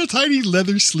a little tiny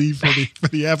leather sleeve for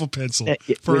the Apple Pencil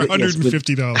for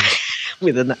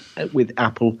 $150 with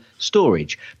Apple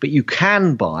storage. But you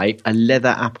can buy a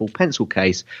leather Apple Pencil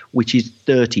case, which is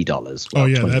 $30. Oh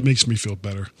yeah, that makes me feel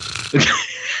better.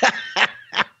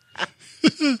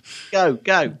 Go.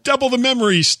 Double the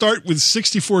memory. Start with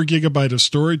 64 gigabyte of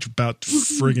storage. About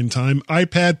friggin' time.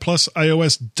 iPad plus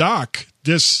iOS dock.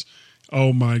 This.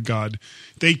 Oh my God.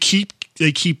 They keep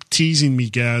teasing me,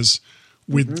 Gaz,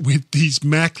 with these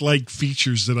Mac-like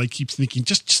features that I keep thinking,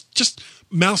 just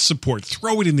mouse support.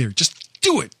 Throw it in there. Just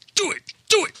do it.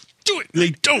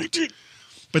 They don't.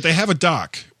 But they have a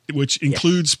dock, which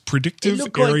includes predictive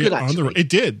area good, on the right. It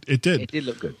did. It did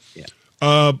look good. Yeah.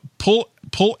 Pull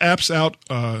apps out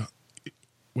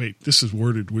wait, this is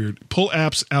worded weird. Pull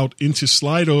apps out into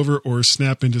slide over or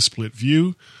snap into split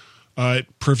view. It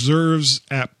preserves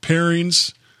app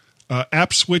pairings,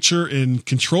 app switcher, and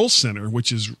control center,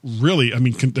 which is really, I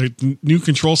mean, the new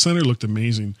control center looked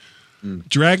amazing.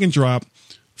 Drag and drop,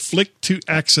 flick to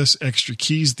access extra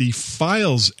keys. The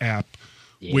Files app,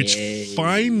 which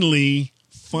finally.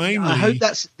 I hope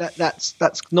that's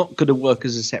not going to work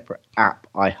as a separate app.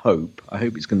 I hope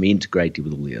it's going to be integrated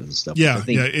with all the other stuff. Yeah,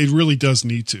 it really does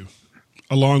need to.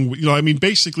 Along with, I mean,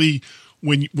 basically,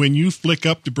 when you flick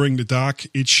up to bring the dock,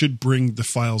 it should bring the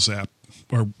Files app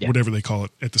or whatever they call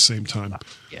it at the same time.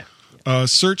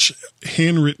 Search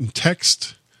handwritten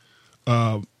text,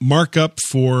 markup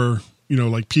for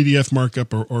like PDF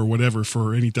markup or whatever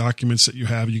for any documents that you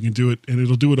have. You can do it, and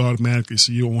it'll do it automatically,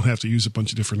 so you won't have to use a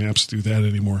bunch of different apps to do that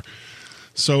anymore.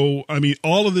 So, I mean,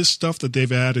 all of this stuff that they've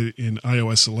added in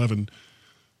iOS 11,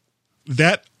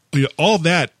 all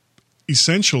that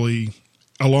essentially,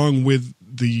 along with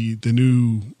the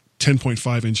new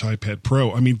 10.5-inch iPad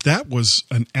Pro, I mean, that was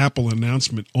an Apple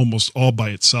announcement almost all by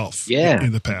itself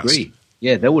in the past. Agreed.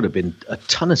 Yeah, there would have been a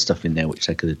ton of stuff in there which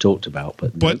they could have talked about,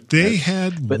 but they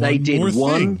had. But they did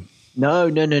one.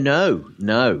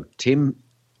 No. Tim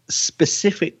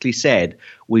specifically said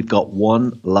we've got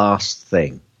one last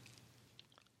thing.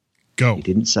 Go. He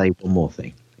didn't say one more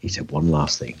thing. He said one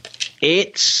last thing.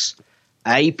 It's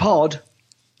a pod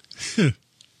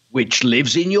which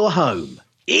lives in your home.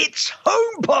 It's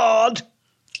HomePod.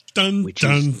 Dun,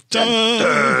 dun,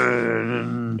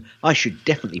 dun. I should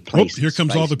definitely play. Here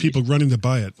comes all the people running to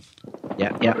buy it.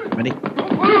 Yeah. Ready?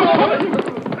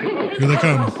 Here they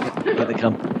come. Here they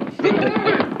come.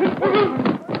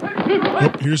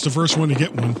 Here's the first one to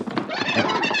get one.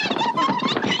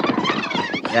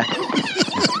 Yeah.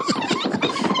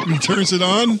 He turns it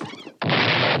on.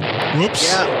 Whoops.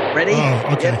 Yeah. Ready?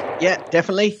 Oh, okay. Yeah,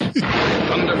 definitely.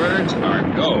 Thunderbirds are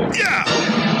go. Yeah.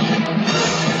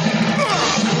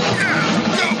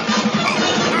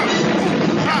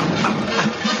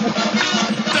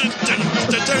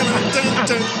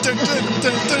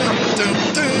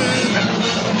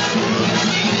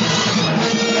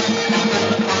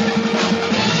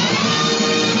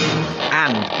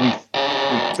 And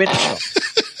we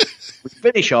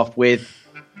finish off with.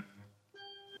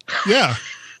 Yeah.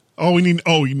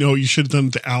 You should have done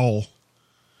the owl.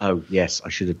 Oh, yes, I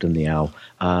should have done the owl.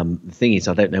 The thing is,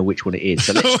 I don't know which one it is.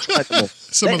 So let's try them all.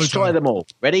 Let's try them all.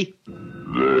 Ready?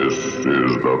 This is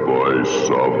the voice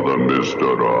of the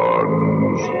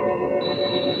Mysterons.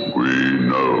 We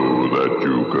know that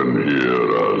you can hear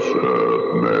us,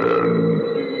 Earthmen.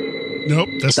 Nope,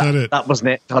 that's not it. That wasn't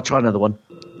it. I'll try another one.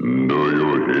 Do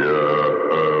you hear,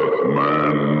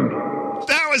 Earthmen?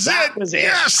 That was it.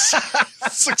 Yes!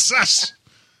 Success.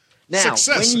 Now,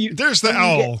 Success. There's the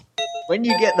owl. When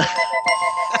you get the...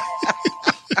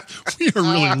 We are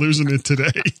really losing it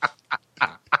today.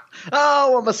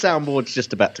 Oh, well, my soundboard's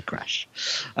just about to crash.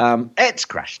 It's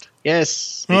crashed.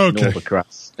 Yes. Ignore the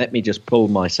crash. Let me just pull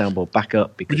my soundboard back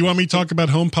up. Would you want me to talk about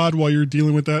HomePod while you're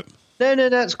dealing with that? No,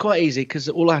 that's quite easy because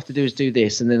all I have to do is do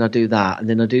this, and then I do that, and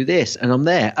then I do this, and I'm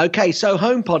there. Okay, so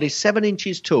HomePod is 7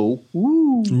 inches tall.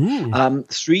 Ooh.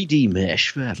 3D mesh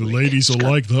fabric. The ladies will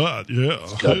like that, yeah.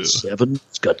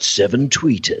 It's got 7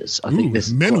 tweeters. I think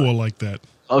this men will like that.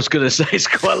 I was going to say it's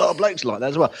quite a lot of blokes like that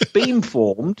as well. Beam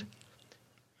formed.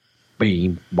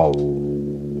 Beam.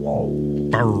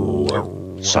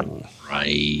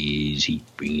 Sunrise heat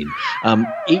beam.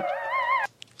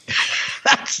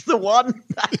 That's the one.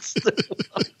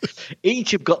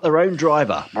 Each have got their own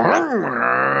driver.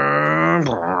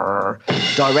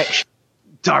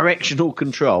 Directional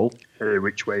control. Hey,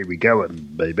 which way we going,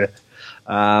 baby?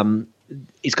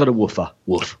 It's got a woofer.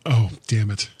 Woof. Oh,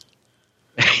 damn it.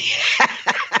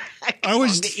 I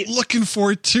was looking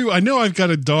for it too. I know I've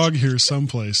got a dog here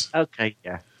someplace. Okay,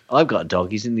 yeah. I've got a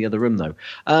dog. He's in the other room though.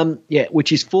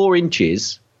 Which is 4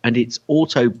 inches, and it's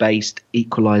auto-based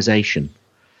equalization.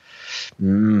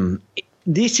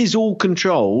 This is all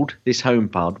controlled, this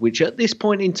HomePod, which at this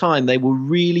point in time, they were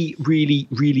really, really,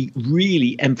 really,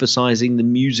 really emphasizing the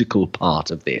musical part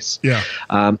of this. Yeah.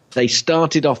 They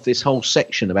started off this whole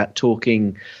section about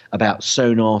talking about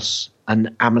Sonos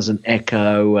and Amazon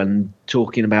Echo and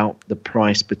talking about the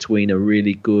price between a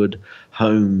really good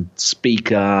home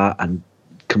speaker and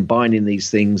combining these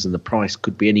things, and the price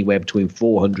could be anywhere between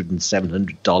 $400 and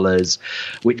 $700,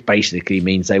 which basically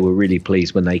means they were really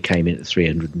pleased when they came in at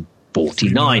 $349.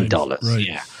 Right.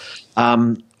 Yeah.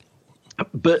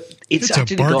 But it's a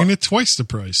bargain at twice the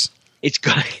price. It's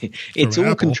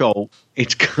all controlled.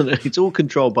 It's all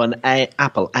controlled by an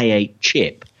Apple A8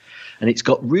 chip, and it's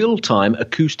got real-time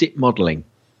acoustic modeling.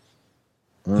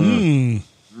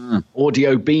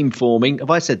 Audio beamforming. Have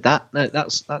I said that? No,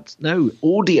 that's no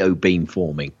audio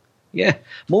beamforming. Yeah,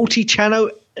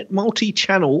 multi-channel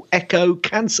echo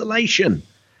cancellation,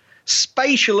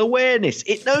 spatial awareness.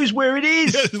 It knows where it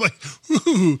is. Yeah, like,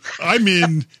 ooh, I'm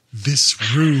in this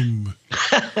room.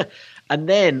 And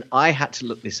then I had to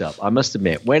look this up. I must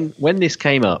admit, when this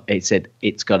came up, it said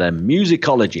it's got a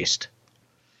musicologist,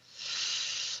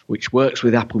 which works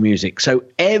with Apple Music. So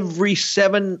every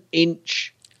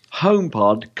 7-inch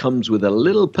HomePod comes with a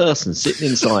little person sitting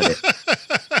inside it.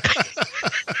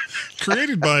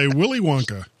 Created by Willy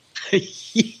Wonka.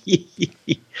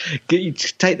 You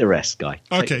take the rest, Guy.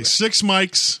 Okay, 6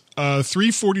 mics,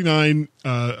 $349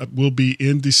 will be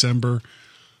in December.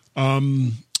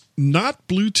 Not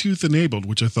Bluetooth enabled,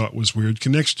 which I thought was weird.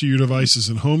 Connects to your devices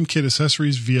and HomeKit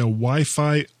accessories via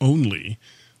Wi-Fi only.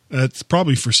 That's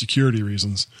probably for security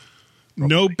reasons.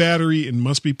 Probably. No battery and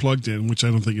must be plugged in, which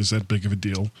I don't think is that big of a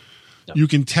deal. No. You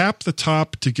can tap the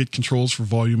top to get controls for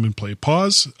volume and play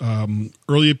pause.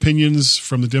 Early opinions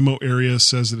from the demo area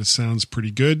says that it sounds pretty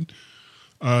good.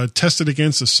 Tested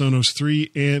against a Sonos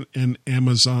 3 and an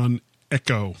Amazon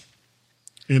Echo.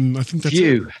 And I think that's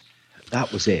it.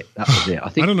 That was it.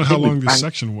 I don't know how long this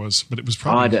section was, but it was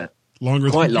probably longer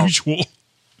than usual.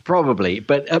 Probably,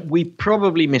 but we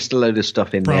probably missed a load of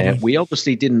stuff in there. We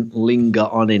obviously didn't linger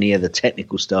on any of the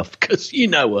technical stuff because you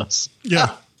know us.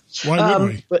 Yeah, why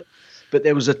would we? But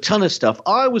there was a ton of stuff.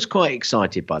 I was quite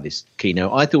excited by this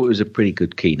keynote. I thought it was a pretty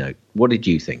good keynote. What did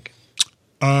you think?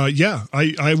 Yeah,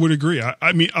 I would agree.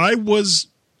 I mean, when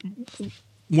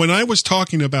I was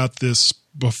talking about this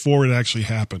before it actually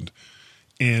happened,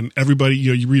 and everybody,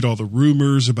 you read all the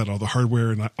rumors about all the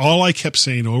hardware, and all I kept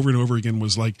saying over and over again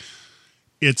was like,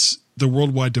 it's the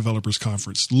Worldwide Developers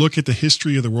Conference. Look at the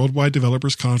history of the Worldwide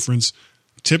Developers Conference.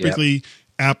 Typically,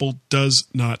 Apple does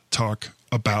not talk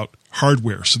about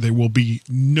hardware, so there will be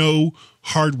no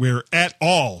hardware at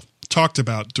all talked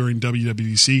about during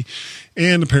WWDC,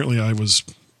 and apparently I was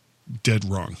dead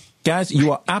wrong. Gaz,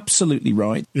 you are absolutely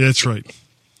right. Yeah, that's right.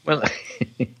 Well,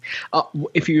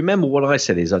 if you remember what I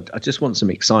said is I just want some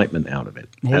excitement out of it.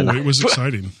 Oh, and it was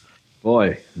exciting.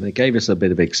 Boy, they gave us a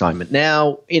bit of excitement.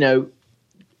 Now,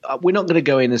 we're not going to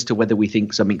go in as to whether we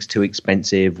think something's too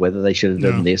expensive, whether they should have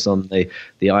done this on the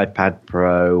iPad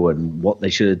Pro and what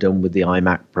they should have done with the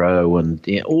iMac Pro and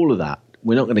all of that.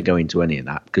 We're not going to go into any of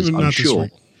that because I'm sure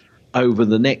over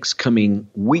the next coming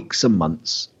weeks and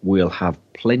months, we'll have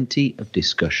plenty of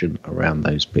discussion around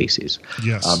those pieces.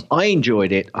 Yes. I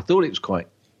enjoyed it. I thought it was quite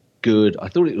good. I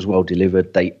thought it was well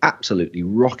delivered. They absolutely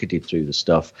rocketed through the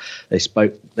stuff. They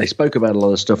spoke about a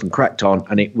lot of stuff and cracked on,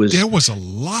 and it was... There was a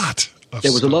lot of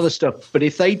There was a lot of stuff. But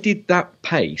if they did that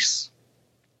pace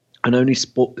and only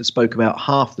spoke about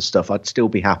half the stuff, I'd still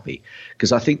be happy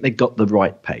because I think they got the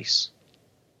right pace.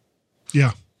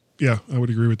 Yeah, I would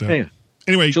agree with that. Yeah.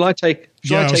 Anyway, shall I take?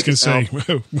 I was going to say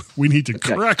we need to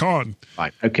crack on.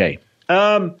 Right. Okay.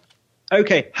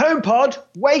 Okay. HomePod,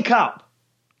 wake up.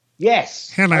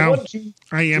 Yes. Hello. I want you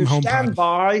I am HomePod. Stand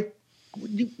by.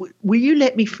 Will you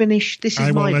let me finish? This is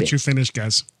I my will let bit. you finish,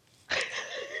 guys.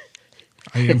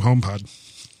 I am HomePod.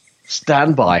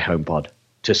 Stand by, HomePod.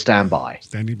 To stand by.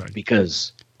 Standing by.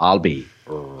 Because I'll be.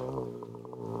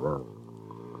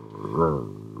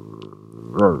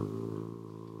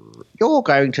 You're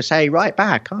going to say right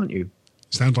back, aren't you?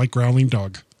 Sounds like growling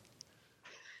dog.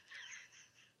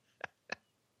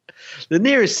 The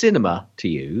nearest cinema to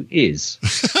you is.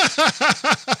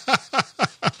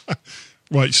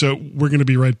 Right, so we're going to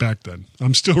be right back then.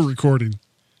 I'm still recording.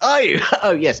 Are you?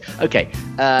 Oh, yes. Okay.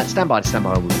 Stand by.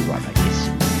 We'll be right back. Yes.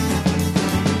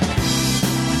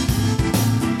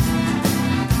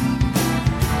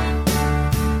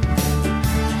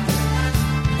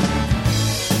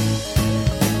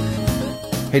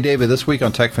 Hey, David, this week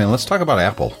on TechFan, let's talk about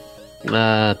Apple.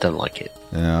 Don't like it.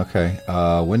 Yeah, okay.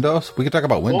 Windows? We could talk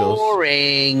about Windows.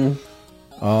 Boring.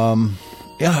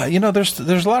 Yeah, there's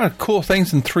a lot of cool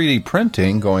things in 3D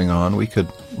printing going on. We could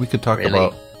talk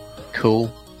about.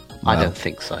 Cool? I don't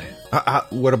think so.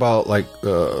 What about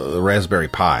the Raspberry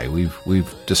Pi?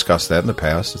 We've discussed that in the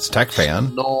past. It's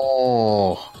TechFan.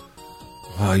 No.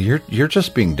 You're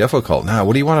just being difficult now.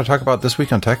 What do you want to talk about this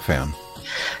week on TechFan?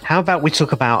 How about we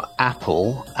talk about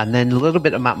Apple and then a little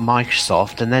bit about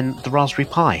Microsoft and then the Raspberry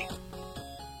Pi?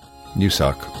 You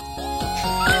suck.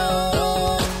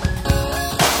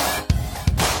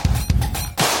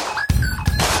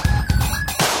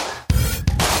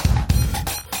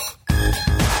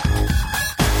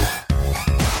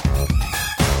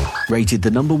 Rated the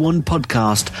 #1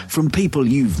 podcast from people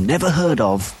you've never heard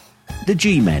of, the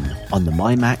G-Men on the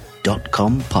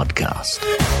MyMac.com podcast.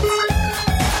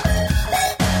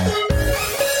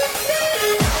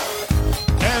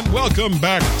 Welcome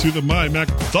back to the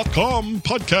MyMac.com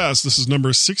podcast. This is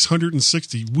number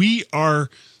 660. We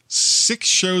are 6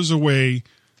 shows away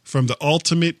from the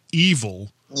ultimate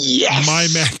evil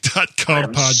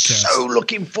MyMac.com podcast. So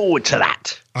looking forward to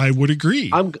that. I would agree.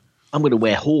 I'm going to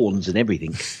wear horns and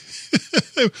everything.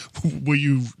 Will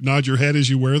you nod your head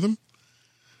as you wear them?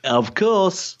 Of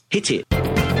course. Hit it.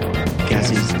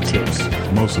 Gaz's tips.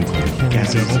 Mostly.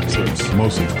 Gaz's tips.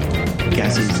 Mostly.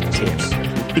 Gaz's tips.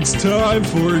 It's time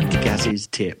for Gaz's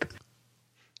tip.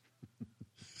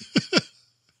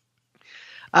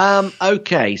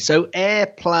 Okay, so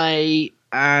AirPlay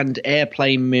and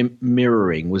AirPlay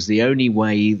mirroring was the only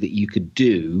way that you could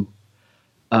do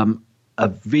a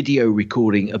video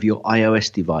recording of your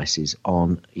iOS devices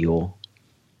on your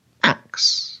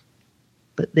Macs.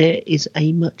 But there is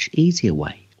a much easier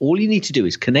way. All you need to do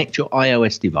is connect your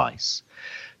iOS device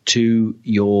to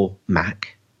your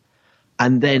Mac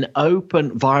and then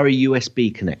open via a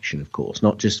USB connection, of course,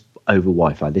 not just over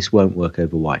Wi-Fi. This won't work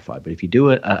over Wi-Fi, but if you do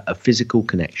a physical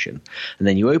connection and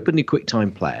then you open the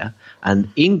QuickTime player and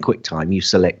in QuickTime you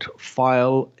select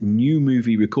File, New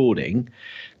Movie Recording,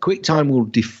 QuickTime will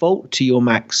default to your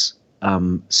Mac's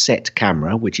set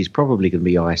camera, which is probably going to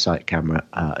be iSight camera,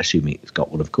 assuming it's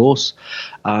got one, of course.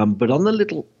 But on the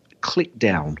little click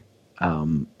down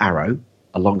arrow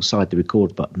alongside the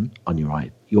record button on your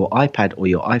iPad or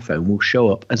your iPhone will show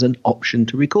up as an option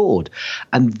to record.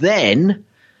 And then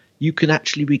you can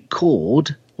actually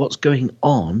record what's going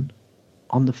on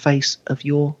the face of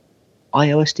your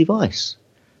iOS device.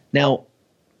 Now,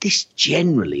 this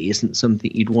generally isn't something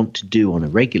you'd want to do on a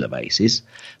regular basis,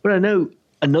 but I know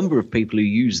a number of people who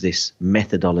use this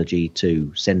methodology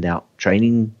to send out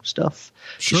training stuff,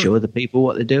 to show other people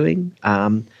what they're doing,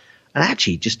 and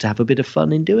actually just to have a bit of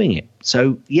fun in doing it.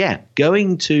 So, yeah,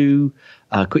 going to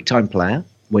QuickTime Player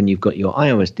when you've got your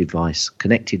iOS device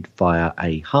connected via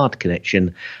a hard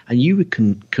connection, and you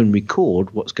can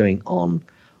record what's going on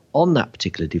that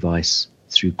particular device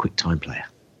through QuickTime Player.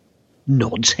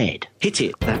 Nod's head. Hit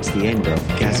it. That's the end of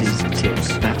Gaz's tips.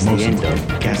 That's the end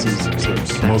of Gaz's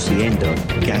tips. That's the end of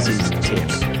Gaz's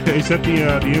tips. Is that the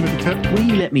end of the tip? Will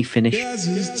you let me finish?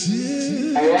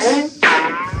 Gaz's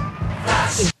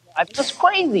That's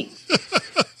crazy.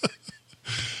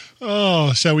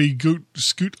 Oh, shall we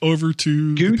scoot over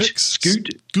to the picks?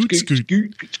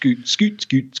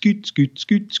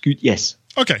 Scoot. Yes.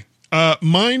 Okay.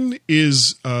 Mine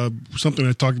is something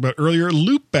I talked about earlier.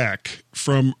 Loopback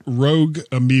from Rogue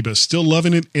Amoeba. Still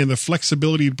loving it, and the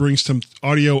flexibility it brings to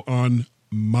audio on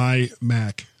my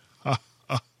Mac.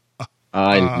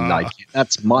 I like it.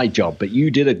 That's my job, but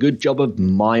you did a good job of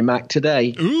my Mac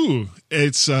today. Ooh,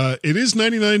 it is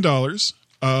 $99.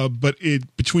 But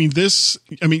between this,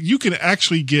 I mean, you can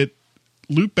actually get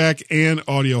Loopback and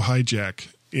Audio Hijack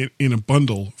in a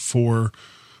bundle for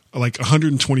like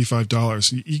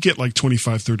 $125. You get like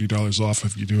 $25, $30 off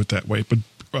if you do it that way. But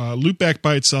Loopback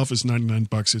by itself is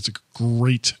 $99. It's a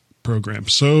great program.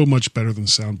 So much better than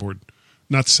Soundboard.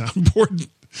 Not Soundboard,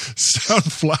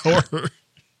 Soundflower.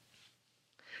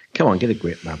 Come on, get a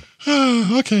grip, man.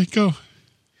 Okay, go.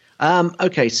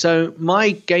 Okay, so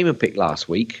my gamer pick last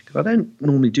week, I don't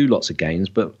normally do lots of games,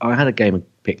 but I had a gamer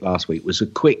pick last week, was a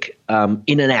quick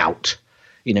in and out,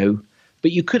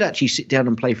 but you could actually sit down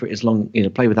and play for it as long,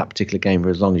 play with that particular game for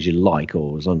as long as you like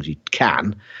or as long as you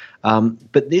can.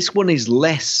 But this one is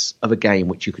less of a game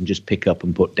which you can just pick up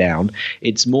and put down.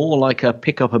 It's more like a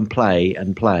pick up and play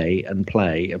and play and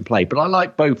play and play. But I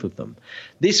like both of them.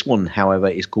 This one, however,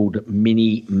 is called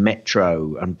Mini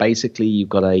Metro. And basically you've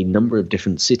got a number of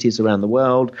different cities around the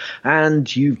world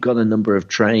and you've got a number of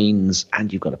trains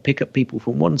and you've got to pick up people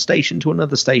from one station to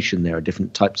another station. There are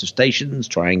different types of stations,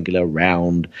 triangular,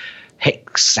 round,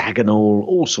 hexagonal,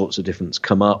 all sorts of different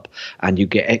come up, and you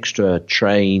get extra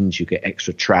trains, you get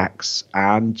extra tracks,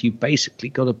 and you basically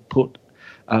got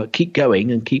to keep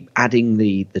going and keep adding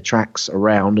the tracks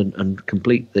around and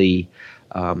complete the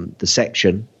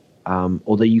section.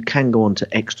 Although you can go on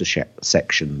to extra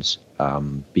sections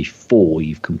before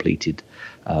you've completed,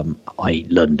 i.e.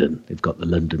 London. They've got the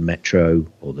London Metro,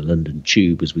 or the London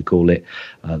Tube as we call it,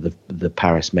 the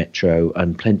Paris Metro,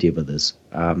 and plenty of others.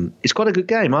 It's quite a good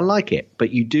game. I like it. But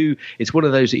it's one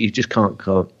of those that you just can't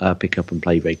pick up and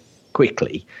play very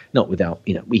quickly. Not without,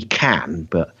 we can,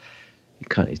 but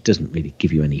it doesn't really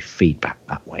give you any feedback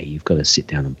that way. You've got to sit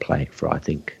down and play it for, I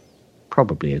think,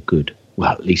 probably a good,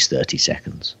 at least 30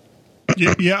 seconds.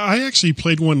 Yeah, I actually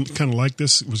played one kind of like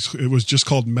this. It was just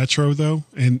called Metro though,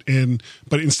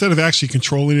 but instead of actually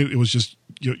controlling it, it was just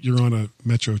you're on a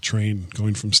metro train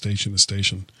going from station to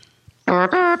station.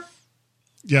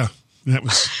 Yeah, that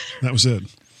was it.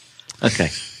 Okay.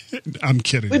 I'm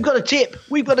kidding. We've got a tip.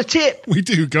 We've got a tip. We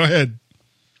do. Go ahead.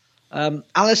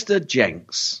 Alistair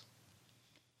Jenks.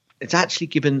 It's actually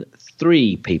given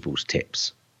 3 people's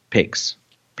pick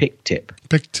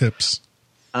tips.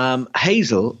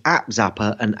 Hazel, App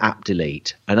Zapper, and App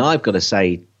Delete. And I've got to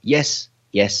say, yes.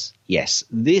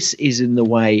 This is in the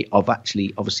way of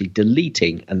obviously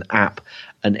deleting an app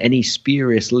and any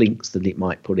spurious links that it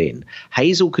might put in.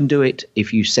 Hazel can do it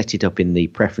if you set it up in the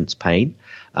preference pane,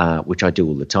 which I do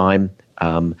all the time.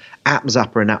 App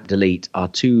Zapper and App Delete are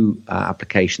 2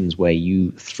 applications where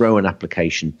you throw an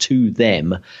application to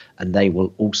them, and they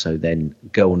will also then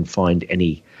go and find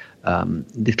any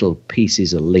little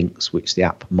pieces or links which the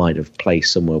app might have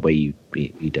placed somewhere where you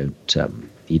don't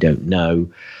know,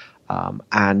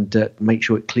 and make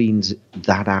sure it cleans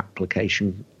that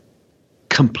application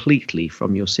completely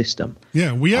from your system.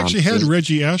 Yeah, we actually had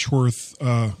Reggie Ashworth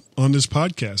on this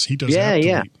podcast. He does App Delete.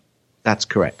 Yeah. That's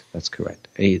correct.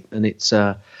 And it's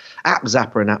App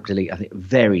Zapper and App Delete, I think,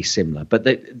 very similar. But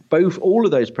all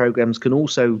of those programs can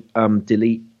also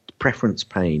delete preference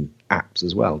pane apps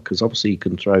as well, because obviously you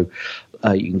can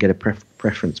get a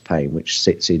preference pane which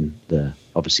sits in the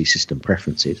obviously system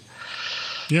preferences.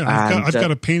 Yeah, I've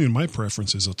got a pane in my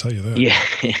preferences. I'll tell you that. Yeah,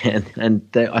 and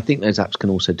I think those apps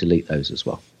can also delete those as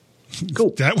well.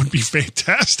 Cool. That would be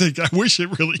fantastic. I wish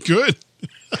it really could.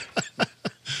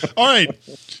 All right.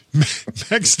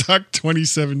 MacStock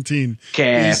 2017.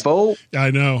 Careful.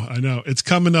 I know. It's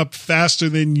coming up faster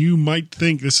than you might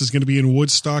think. This is going to be in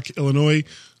Woodstock, Illinois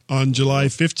on July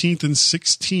 15th and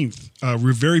 16th.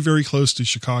 We're very, very close to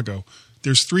Chicago.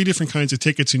 There's 3 different kinds of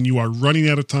tickets, and you are running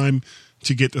out of time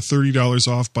to get the $30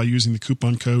 off by using the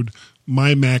coupon code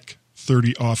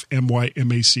MyMac30OFF,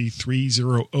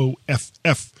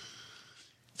 MyMac30OFF.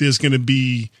 There's going to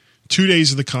be 2 days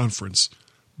of the conference.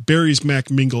 Barry's Mac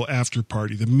Mingle after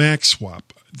party, the Mac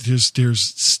Swap. There's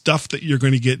stuff that you're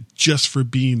going to get just for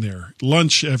being there.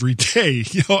 Lunch every day.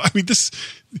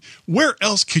 Where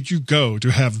else could you go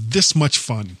to have this much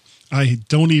fun? I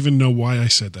don't even know why I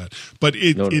said that, but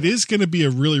it is going to be a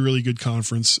really, really good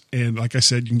conference. And like I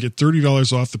said, you can get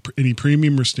 $30 off any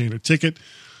premium or standard ticket.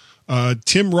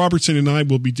 Tim Robertson and I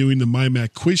will be doing the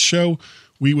MyMac quiz show.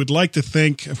 We would like to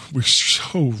thank, we're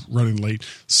so running late,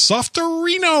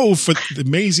 Softerino for the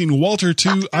amazing Walter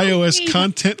 2 iOS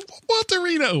content.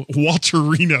 Walterino.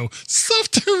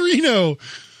 Softerino.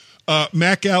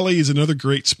 Mac Alley is another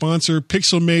great sponsor.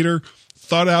 Pixelmator,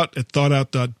 ThoughtOut at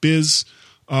thoughtout.biz.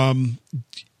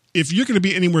 If you're going to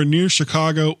be anywhere near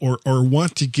Chicago or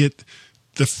want to get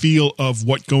the feel of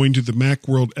what going to the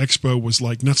Macworld Expo was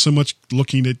like, not so much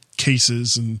looking at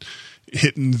cases and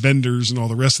hitting vendors and all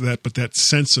the rest of that, but that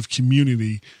sense of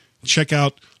community, check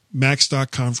out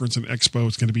MacStock Conference and Expo.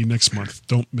 It's going to be next month.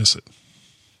 Don't miss it.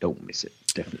 Don't miss it.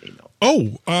 Definitely not.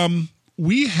 Oh,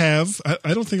 we have,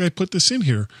 I don't think I put this in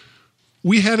here.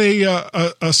 We had a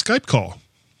Skype call.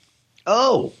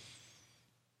 Oh,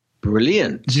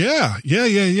 brilliant. Yeah.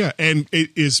 And it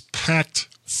is packed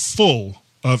full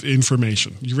of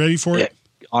information. You ready for it?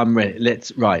 I'm ready.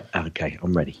 Okay,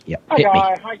 I'm ready. Yeah.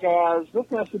 Hi guys. This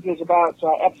message is about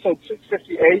episode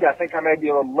 658. I think I may be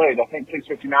a little late. I think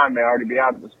 659 may already be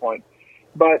out at this point.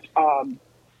 But Guy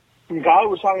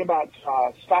was talking about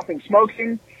stopping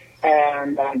smoking,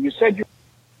 and you said you.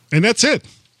 And that's it.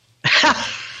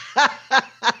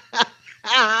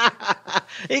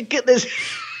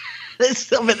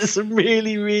 There's some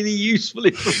really, really useful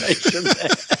information there.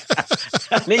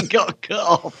 And it got cut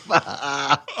off.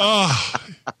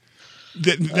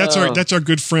 That's our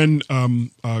good friend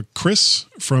Chris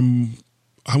from,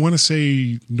 I want to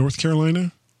say, North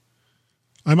Carolina.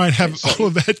 I might have all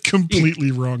of that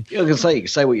completely wrong. You're going to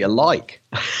say what you like.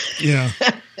 Yeah.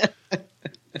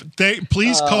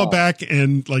 Please call back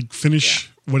and finish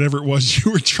whatever it was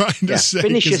you were trying to say.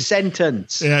 Finish your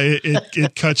sentence. Yeah,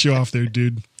 it cut you off there,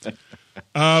 dude.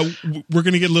 We're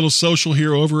going to get a little social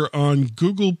here over on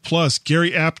Google Plus.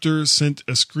 Gary Apter sent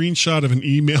a screenshot of an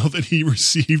email that he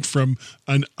received from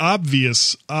an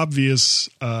obvious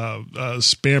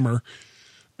spammer.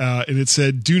 And it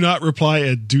said, do not reply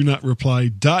at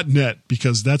donot.reply.net,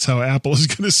 because that's how Apple is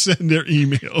going to send their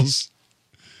emails.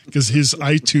 Because his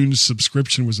iTunes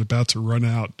subscription was about to run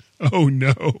out. Oh,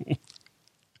 no.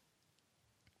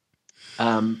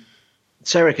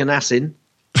 Sarah Canassin.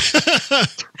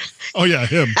 Oh, yeah,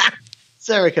 him.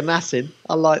 Sarah Canassin.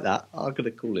 I like that. I'm going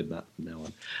to call him that from now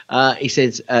on. He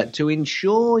says, to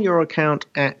ensure your account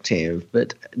active,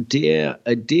 but oh dear,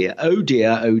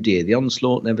 the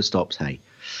onslaught never stops, hey.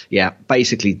 Yeah,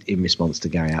 basically in response to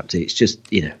Gary Apter, it's just,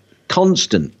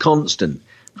 constant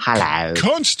Hello.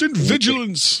 Constant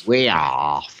vigilance. We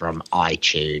are from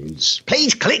iTunes.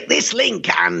 Please click this link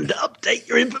and update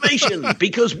your information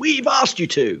because we've asked you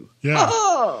to.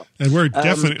 Yeah. And we're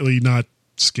definitely not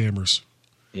scammers.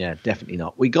 Yeah, definitely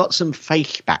not. We got some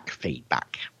Facebook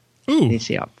feedback. Ooh. You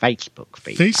see our Facebook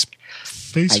feedback.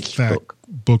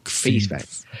 Facebook feedback.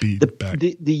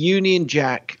 The Union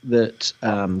Jack that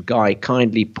Guy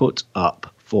kindly put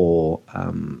up for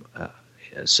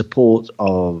support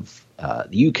of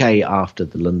the UK after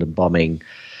the London bombing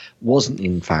wasn't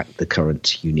in fact the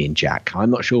current Union Jack. I'm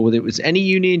not sure whether it was any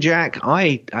Union Jack.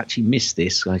 I actually missed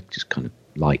this. I just kind of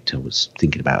I was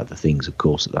thinking about other things, of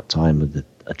course, at that time with the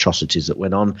atrocities that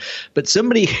went on. But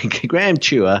somebody, Graham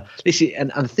Chua, listen,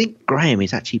 and I think Graham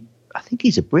is actually, I think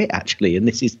he's a Brit actually, and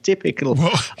this is typical.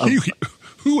 Well,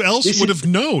 who else would have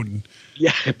known?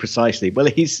 Yeah, precisely. Well,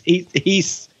 this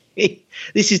is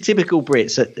typical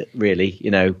Brits, really.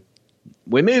 You know,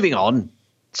 we're moving on.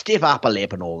 Stiff upper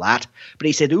lip and all that. But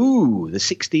he said, ooh, the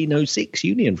 1606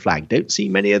 Union flag. Don't see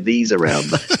many of these around.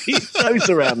 Those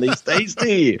around these days, do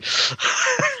you?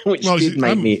 Which did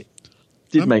make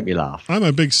me laugh. I'm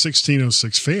a big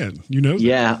 1606 fan. You know that.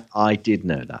 Yeah, I did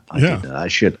know that. I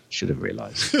should have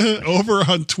realized. Over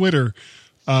on Twitter,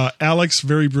 Alex,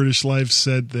 Very British Life,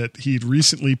 said that he'd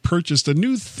recently purchased a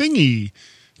new thingy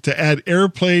to add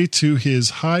AirPlay to his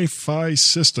hi-fi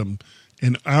system.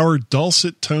 And our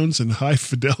dulcet tones and high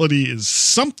fidelity is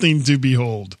something to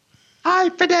behold. High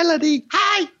fidelity.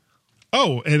 Hi.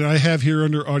 Oh, and I have here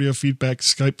under audio feedback,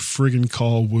 Skype friggin'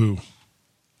 call woo.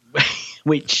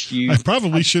 Which I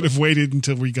probably should have waited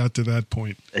until we got to that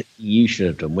point. You should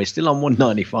have done. We're still on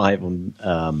 195 on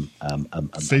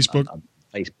Facebook.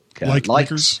 Facebook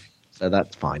likers. So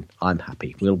that's fine. I'm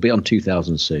happy. We'll be on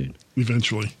 2,000 soon.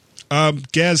 Eventually.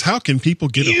 Gaz, how can people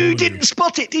get a hold of you? You didn't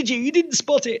spot it, did you? You didn't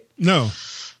spot it. No.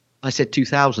 I said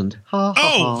 2,000.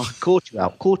 Caught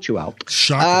you out.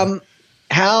 Shocking.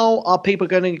 How are people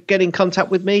going to get in contact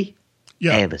with me?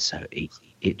 Yeah. Ever so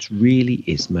easy. It really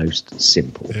is most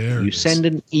simple. You send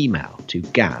an email to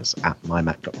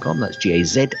gaz@mymac.com. That's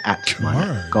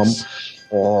gaz@mymac.com.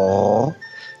 Or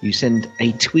you send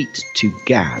a tweet to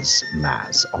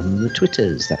GazMaz on the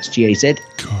Twitters. That's GAZ.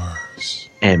 Cars.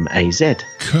 MAZ.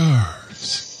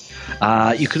 Cars.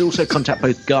 You can also contact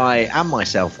both Guy and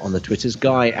myself on the Twitters.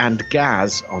 Guy and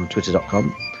Gaz on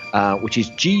Twitter.com, which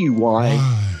is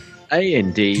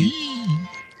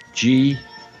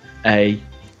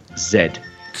GUYANDGAZ.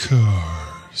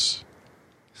 Cars.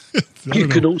 You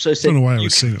can also send. I don't know why I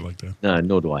was saying it like that. No,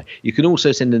 nor do I. You can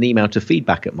also send an email to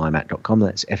feedback@mymac.com.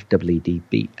 That's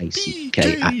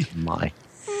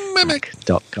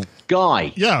FWDBACK@mymac.com.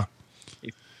 Guy. Yeah.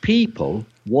 If people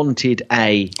wanted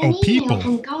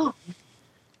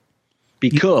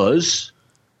because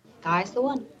Guy's the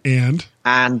one. And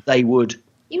they would.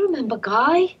 You remember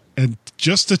Guy? And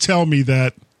just to tell me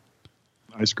that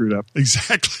I screwed up.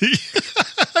 Exactly.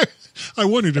 I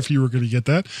wondered if you were going to get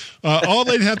that. All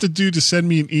they'd have to do to send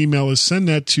me an email is send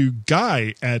that to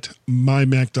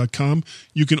guy@mymac.com.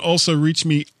 You can also reach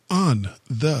me on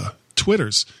the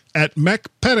Twitters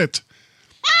 @MacPettit.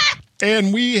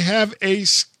 And we have a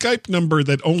Skype number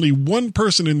that only one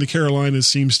person in the Carolinas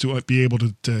seems to be able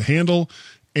to handle.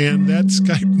 And that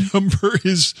Skype number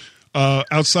is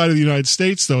outside of the United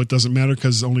States, though it doesn't matter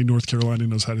because only North Carolina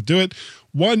knows how to do it.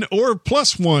 1 or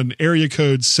 +1, area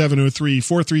code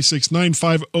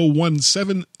 703-436-9501,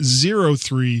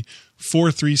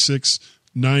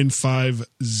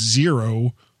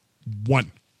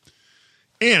 703-436-9501.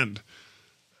 And,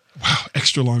 wow,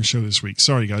 extra long show this week.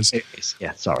 Sorry, guys.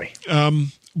 Sorry.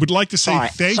 Would like to say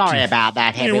thank you. Sorry about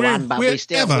that, everyone, but we'd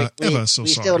still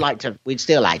like to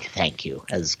thank you,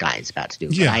 as Guy is about to do.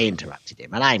 But I interrupted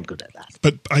him, and I'm good at that.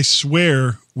 But I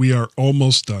swear we are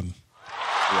almost done.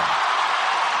 Yeah.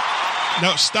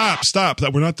 No, stop.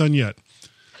 That we're not done yet.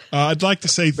 I'd like to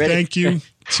say thank you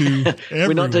to everyone.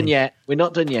 We're not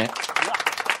done yet.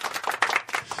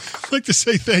 I'd like to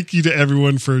say thank you to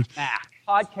everyone for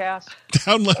podcast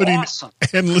downloading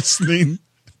and listening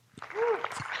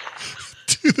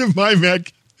to the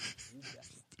MyMac.com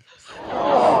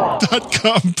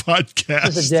podcast.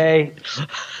 This is a day. So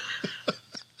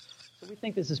we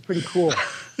think this is pretty cool.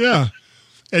 Yeah.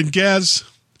 And Gaz,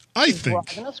 I think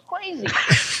driving us crazy.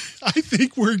 I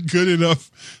think we're good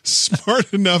enough,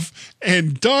 smart enough,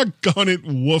 and doggone it,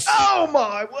 woof. Oh,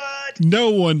 my word. No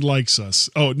one likes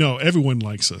us. Oh, no, everyone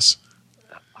likes us.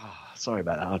 Sorry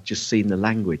about that. I've just seen the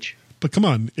language. But come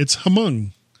on, it's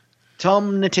Hamung.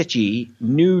 Tom Natechi,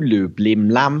 Nulu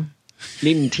Blim Lam,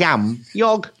 Lim Tiam,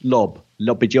 Yog, Lob,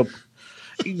 Lobijub,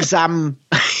 Exam,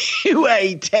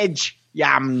 Ue Tej,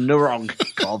 Yam Nurog,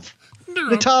 Kov.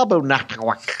 Natabo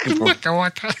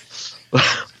Nakawaka.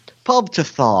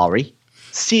 Pobtathari.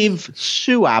 Siv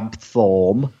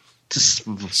Suabthorm.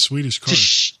 Swedish card.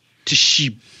 To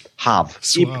have.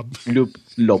 Swab. Lub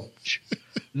Lubj.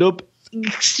 Lub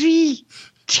Xi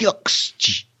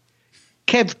Tioxj.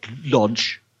 Kev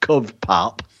Lodge. Cov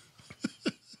Pop.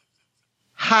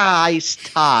 Heis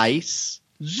Tice.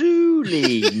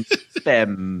 Zulin.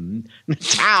 Them.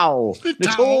 Natau.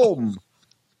 Natom.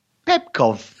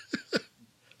 Pepkov.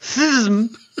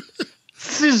 Thism.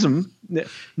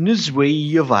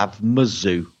 Nuzwi Yovav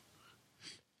Mizzou.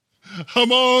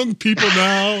 Come on, people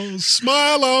now.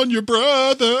 Smile on your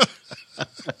brother.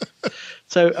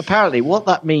 So apparently what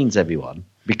that means, everyone,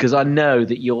 because I know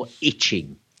that you're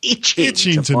itching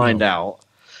to find out.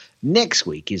 Next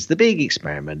week is the big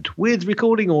experiment with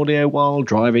recording audio while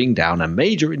driving down a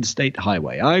major interstate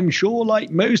highway. I'm sure, like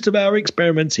most of our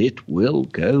experiments, it will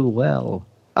go well.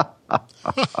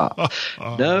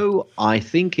 No, I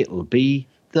think it'll be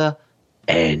the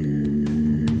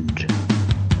end.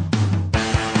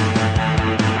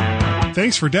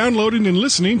 Thanks for downloading and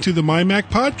listening to the MyMac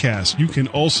Podcast. You can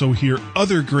also hear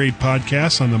other great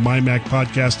podcasts on the MyMac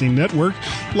Podcasting Network,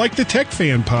 like the Tech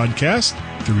Fan Podcast,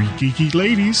 Three Geeky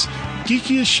Ladies,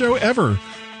 Geekiest Show Ever,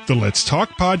 the Let's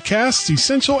Talk Podcast,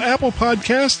 Essential Apple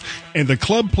Podcast, and the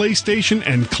Club PlayStation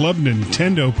and Club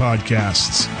Nintendo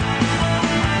Podcasts.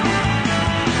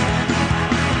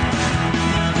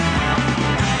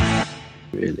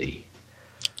 Really?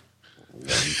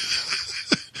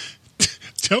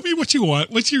 Tell me what you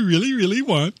want, what you really, really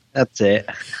want. That's it.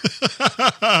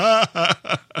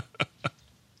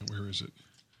 Where is it?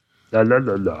 La la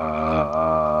la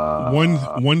la.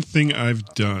 One thing I've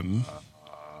done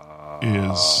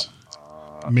is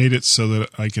made it so that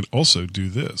I can also do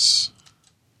this.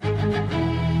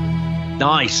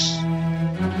 Nice.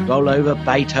 Roll over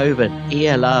Beethoven.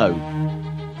 ELO.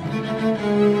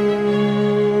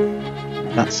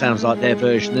 That sounds like their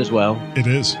version as well. It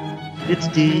is. It's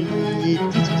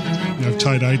I've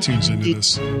tied iTunes into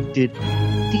this.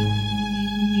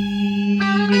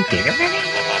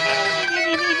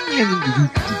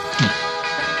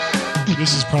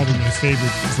 This is probably my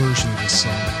favorite version of this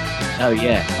song. Oh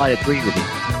yeah, I agree with you.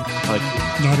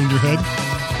 Nodding your head?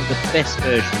 One of the best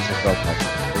versions of Rob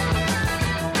Hudson.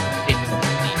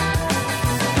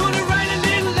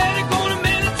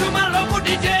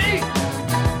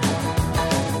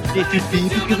 If you'd be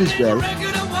good as well.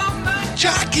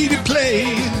 Jockey to play.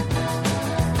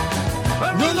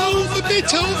 Run over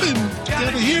Beethoven.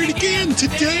 Gotta hear it again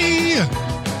today. All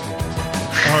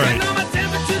right.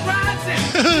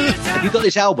 Have you got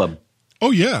this album? Oh,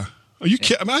 yeah. Are you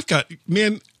kidding? I've got,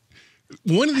 man,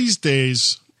 one of these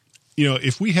days, you know,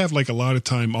 if we have like a lot of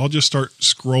time, I'll just start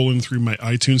scrolling through my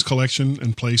iTunes collection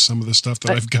and play some of the stuff that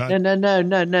I've got. No.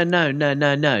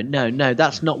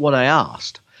 That's not what I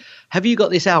asked. Have you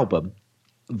got this album,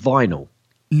 vinyl?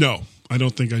 No, I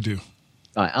don't think I do.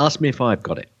 All right, ask me if I've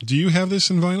got it. Do you have this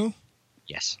in vinyl?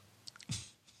 Yes.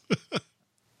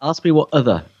 Ask me what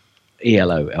other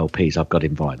ELO LPs I've got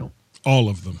in vinyl. All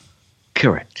of them.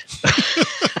 Correct.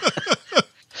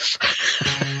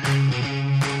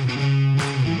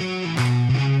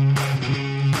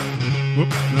 Whoop,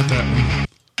 not that one.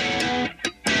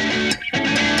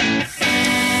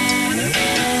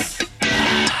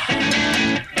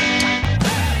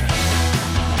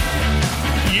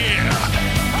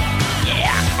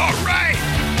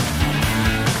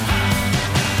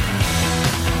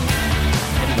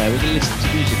 We're going to listen to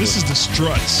music. This is the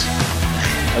Struts.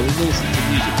 We're going to listen to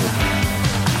music.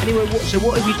 Anyway,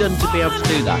 what have you done to be able to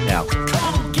do that now?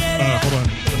 Hold on.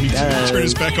 Let me turn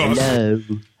this back off. Hello.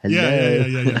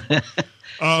 Yeah.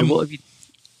 So what have you?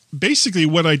 Basically,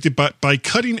 what I did by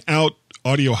cutting out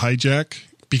Audio Hijack,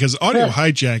 because Audio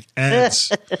Hijack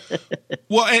adds.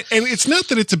 Well, and it's not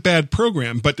that it's a bad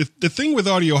program, but the thing with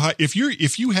Audio if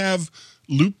you have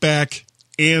Loopback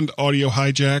and Audio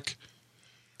Hijack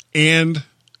and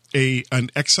an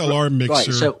XLR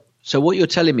mixer. Right, so what you're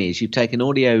telling me is you've taken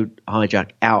Audio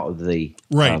Hijack out of the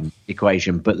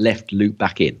equation, but left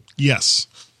Loopback in. Yes.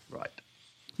 Right.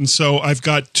 And so I've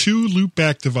got two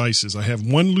Loopback devices. I have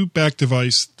one Loopback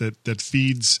device that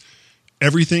feeds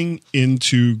everything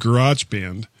into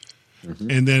GarageBand,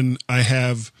 and then I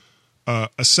have a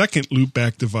second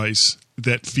Loopback device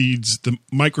that feeds the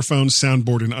microphone,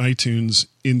 soundboard, and iTunes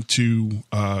into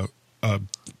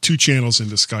 2 channels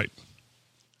into Skype.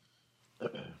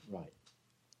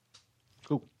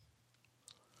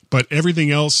 But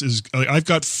everything else is, I've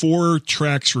got 4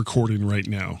 tracks recording right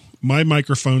now. My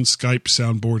microphone, Skype,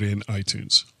 soundboard, and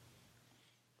iTunes.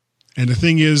 And the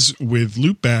thing is, with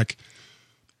Loopback,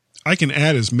 I can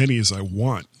add as many as I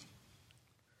want.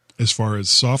 as far as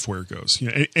software goes.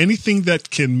 You know, anything that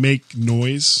can make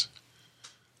noise,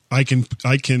 I can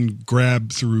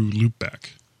grab through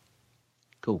Loopback.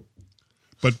 Cool.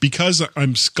 But because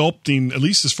I'm sculpting, at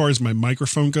least as far as my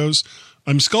microphone goes,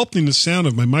 I'm sculpting the sound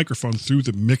of my microphone through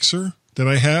the mixer that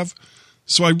I have.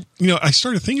 So I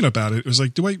started thinking about it. It was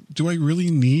like, do I really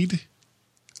need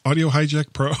Audio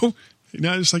Hijack Pro?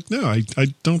 Now it's like, no, I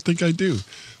don't think I do.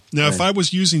 Now, if I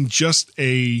was using just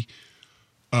a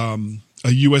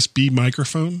USB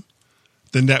microphone,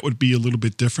 then that would be a little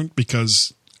bit different,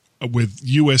 because with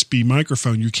USB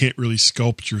microphone, you can't really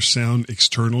sculpt your sound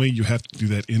externally. You have to do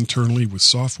that internally with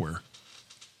software.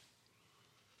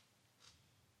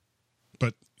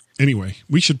 But anyway,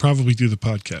 we should probably do the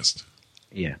podcast.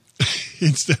 Yeah.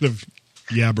 Instead of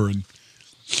yabbering.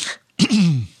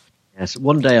 Yes,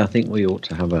 one day I think we ought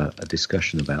to have a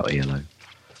discussion about ELO.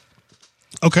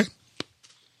 Okay.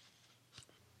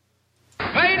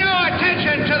 Pay no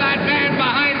attention to that man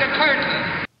behind the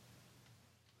curtain.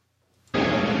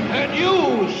 And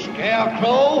you,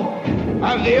 Scarecrow,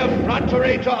 have the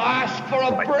effrontery to ask for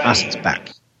a break. Ast's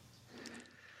back.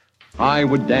 I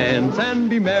would dance and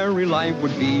be merry, life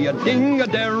would be a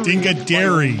ding-a-dairy.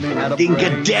 Ding-a-dairy.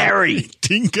 Ding-a-dairy.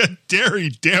 Ding-a-dairy,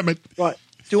 damn it. Right.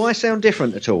 Do I sound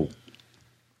different at all?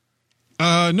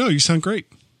 No, you sound great.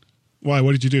 Why?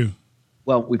 What did you do?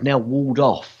 Well, we've now walled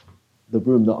off the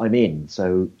room that I'm in,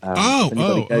 so if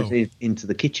anybody goes into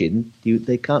the kitchen,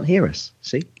 they can't hear us.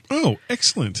 See? Oh,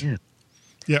 excellent. Yeah.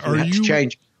 Yeah. So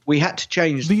we had to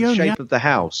change the shape of the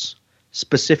house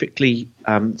specifically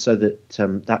so that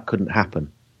that couldn't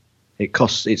happen.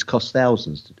 It's cost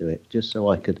thousands to do it, just so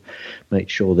I could make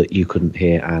sure that you couldn't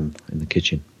hear Anne in the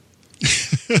kitchen.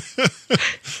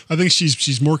 I think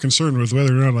she's more concerned with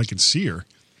whether or not I can see her.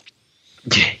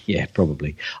 Yeah,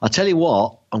 probably. I'll tell you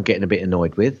what I'm getting a bit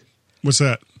annoyed with. What's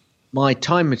that? My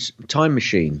time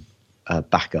machine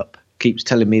backup keeps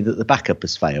telling me that the backup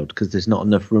has failed because there's not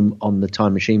enough room on the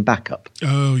time machine backup.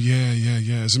 Oh, yeah.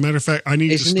 As a matter of fact, I need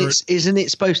to start... Isn't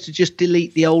it supposed to just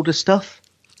delete the older stuff?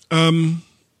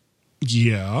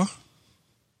 Yeah.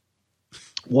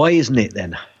 Why isn't it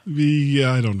then?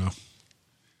 Yeah, I don't know.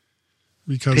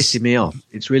 Because pissing me off.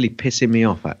 It's really pissing me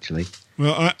off, actually.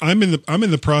 Well, I'm in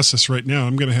the process right now.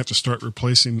 I'm going to have to start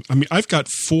replacing. I mean, I've got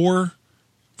four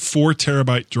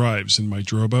terabyte drives in my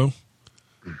Drobo,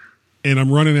 and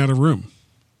I'm running out of room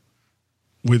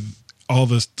with all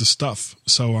the stuff.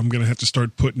 So I'm going to have to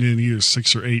start putting in either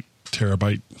 6 or 8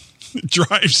 terabyte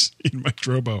drives in my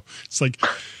Drobo. It's like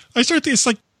it's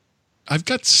like I've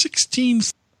got 16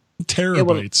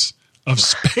 terabytes of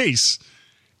space.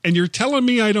 And you're telling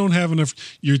me I don't have enough.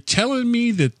 You're telling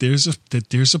me that there's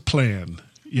a plan.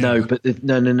 Yeah. No, but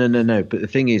no. But the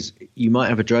thing is, you might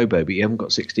have a Drobo, but you haven't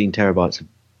got 16 terabytes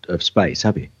of space,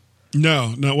 have you?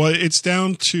 No. Well, it's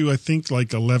down to I think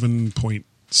like 11 point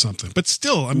something. But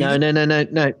still, I mean, no.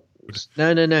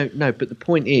 But the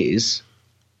point is,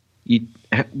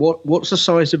 what's the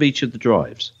size of each of the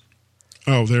drives?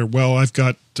 Oh, well, I've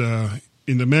got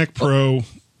in the Mac Pro.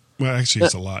 Well, actually,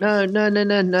 it's a lot. No.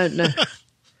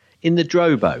 In the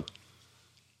Drobo.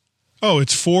 Oh,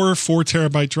 it's 4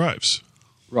 terabyte drives.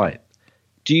 Right.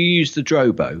 Do you use the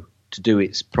Drobo to do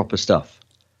its proper stuff?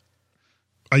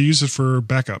 I use it for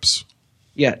backups.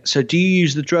 Yeah. So do you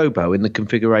use the Drobo in the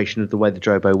configuration of the way the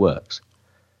Drobo works?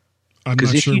 I'm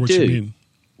not sure what you mean.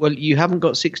 Well, you haven't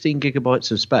got 16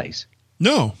 gigabytes of space.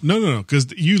 No.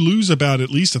 Because you lose about at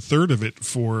least a third of it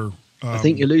for. I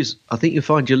think you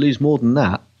find you lose more than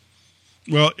that.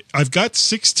 Well, I've got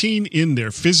 16 in there.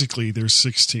 Physically, there's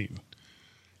 16.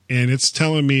 And it's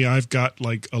telling me I've got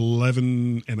like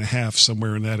 11 and a half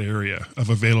somewhere in that area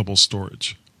of available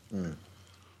storage.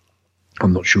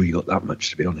 I'm not sure you got that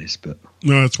much, to be honest. But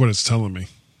no, that's what it's telling me.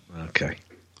 Okay.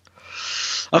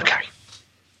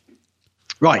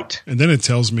 Right. And then it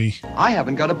tells me... I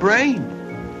haven't got a brain.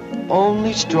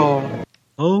 Only straw.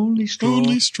 Only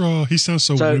straw. He sounds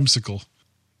so whimsical.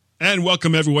 And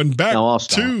welcome everyone back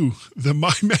to the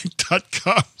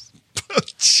MyMac.com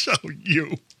show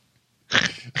you.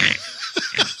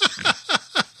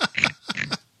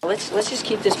 Let's just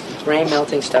keep this brain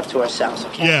melting stuff to ourselves,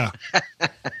 okay?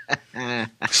 Yeah.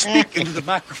 Speak into the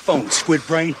microphone, Squid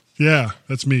Brain. Yeah,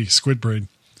 that's me, Squid Brain.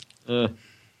 And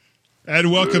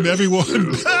welcome everyone. You,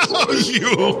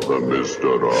 the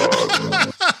Mr.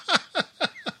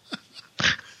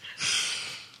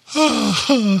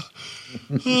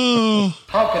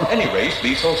 How can any race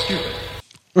be so stupid?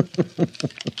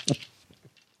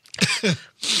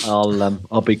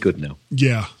 I'll be good now.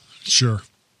 Yeah, sure.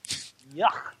 Yeah.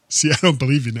 See, I don't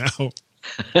believe you now.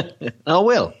 I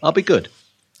will. I'll be good.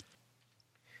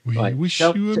 We wish you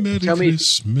a Merry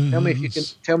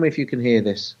Christmas. Tell me if you can hear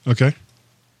this. Okay.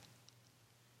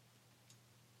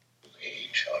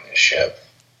 Each on this ship,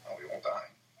 or we won't die.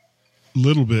 A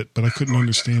little bit, but I couldn't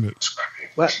understand it.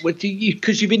 What do you?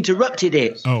 Because you've interrupted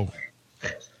it. Oh.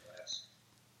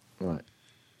 Right.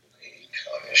 Each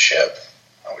on this ship,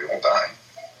 or we won't die.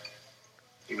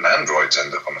 Even androids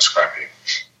end up on the scrap heap.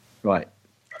 Right.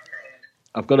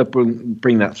 I've got to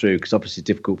bring that through because obviously it's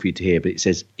difficult for you to hear, but it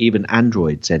says even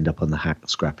androids end up on the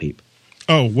scrap heap.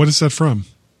 Oh, what is that from?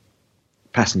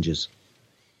 Passengers.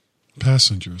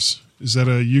 Passengers. Is that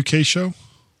a UK show?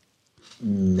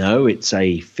 No, it's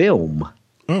a film.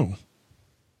 Oh.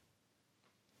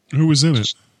 Who was in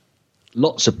it?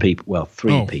 Lots of people. Well,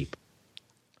 3 people.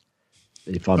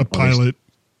 If I'm honest, pilot.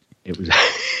 It was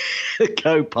a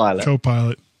co-pilot.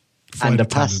 Co-pilot. And a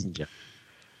passenger.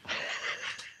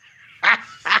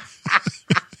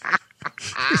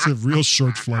 It's a real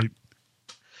short flight.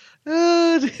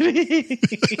 No,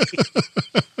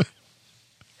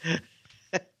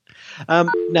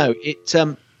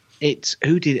 it's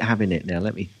who did it have in it now?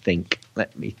 Let me think.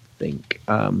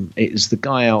 It's the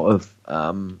guy out of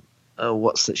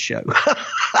what's that show?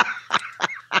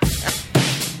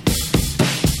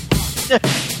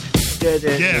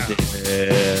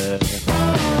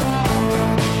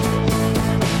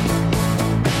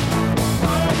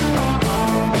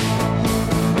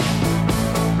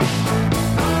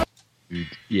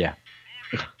 Yeah.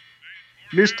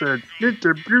 Mr.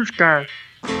 Blue Sky.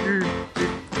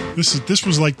 This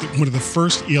was like one of the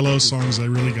first ELO songs I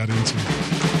really got into.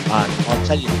 I'll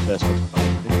tell you the first one.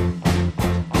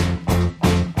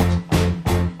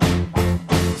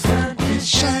 Sun is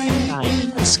shining in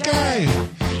the sky.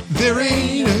 There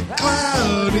ain't a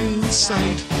cloud in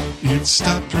sight. It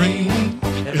stopped raining.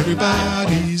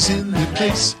 Everybody's in their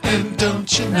place. And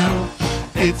don't you know,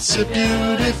 it's a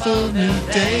beautiful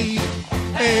new day.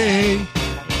 Hey,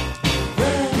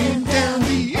 running down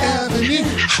the avenue.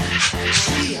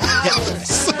 The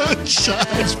sun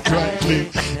shines brightly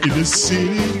in the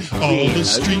city. All the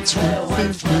streets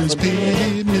were filled with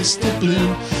painted Mr.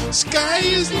 Blue. Sky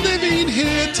is living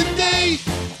here today.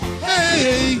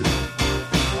 Hey,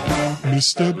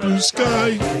 Mr. Blue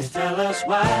Sky,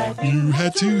 you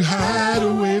had to hide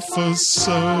away for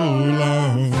so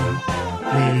long.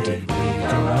 Where did we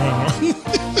go wrong?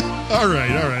 All right.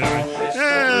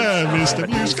 Yeah, Mr.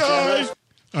 Blue Sky.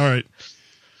 All right.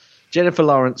 Jennifer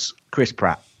Lawrence, Chris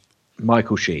Pratt,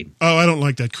 Michael Sheen. Oh, I don't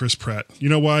like that Chris Pratt. You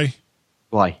know why?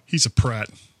 Why? He's a Pratt.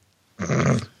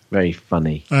 Very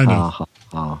funny. I know.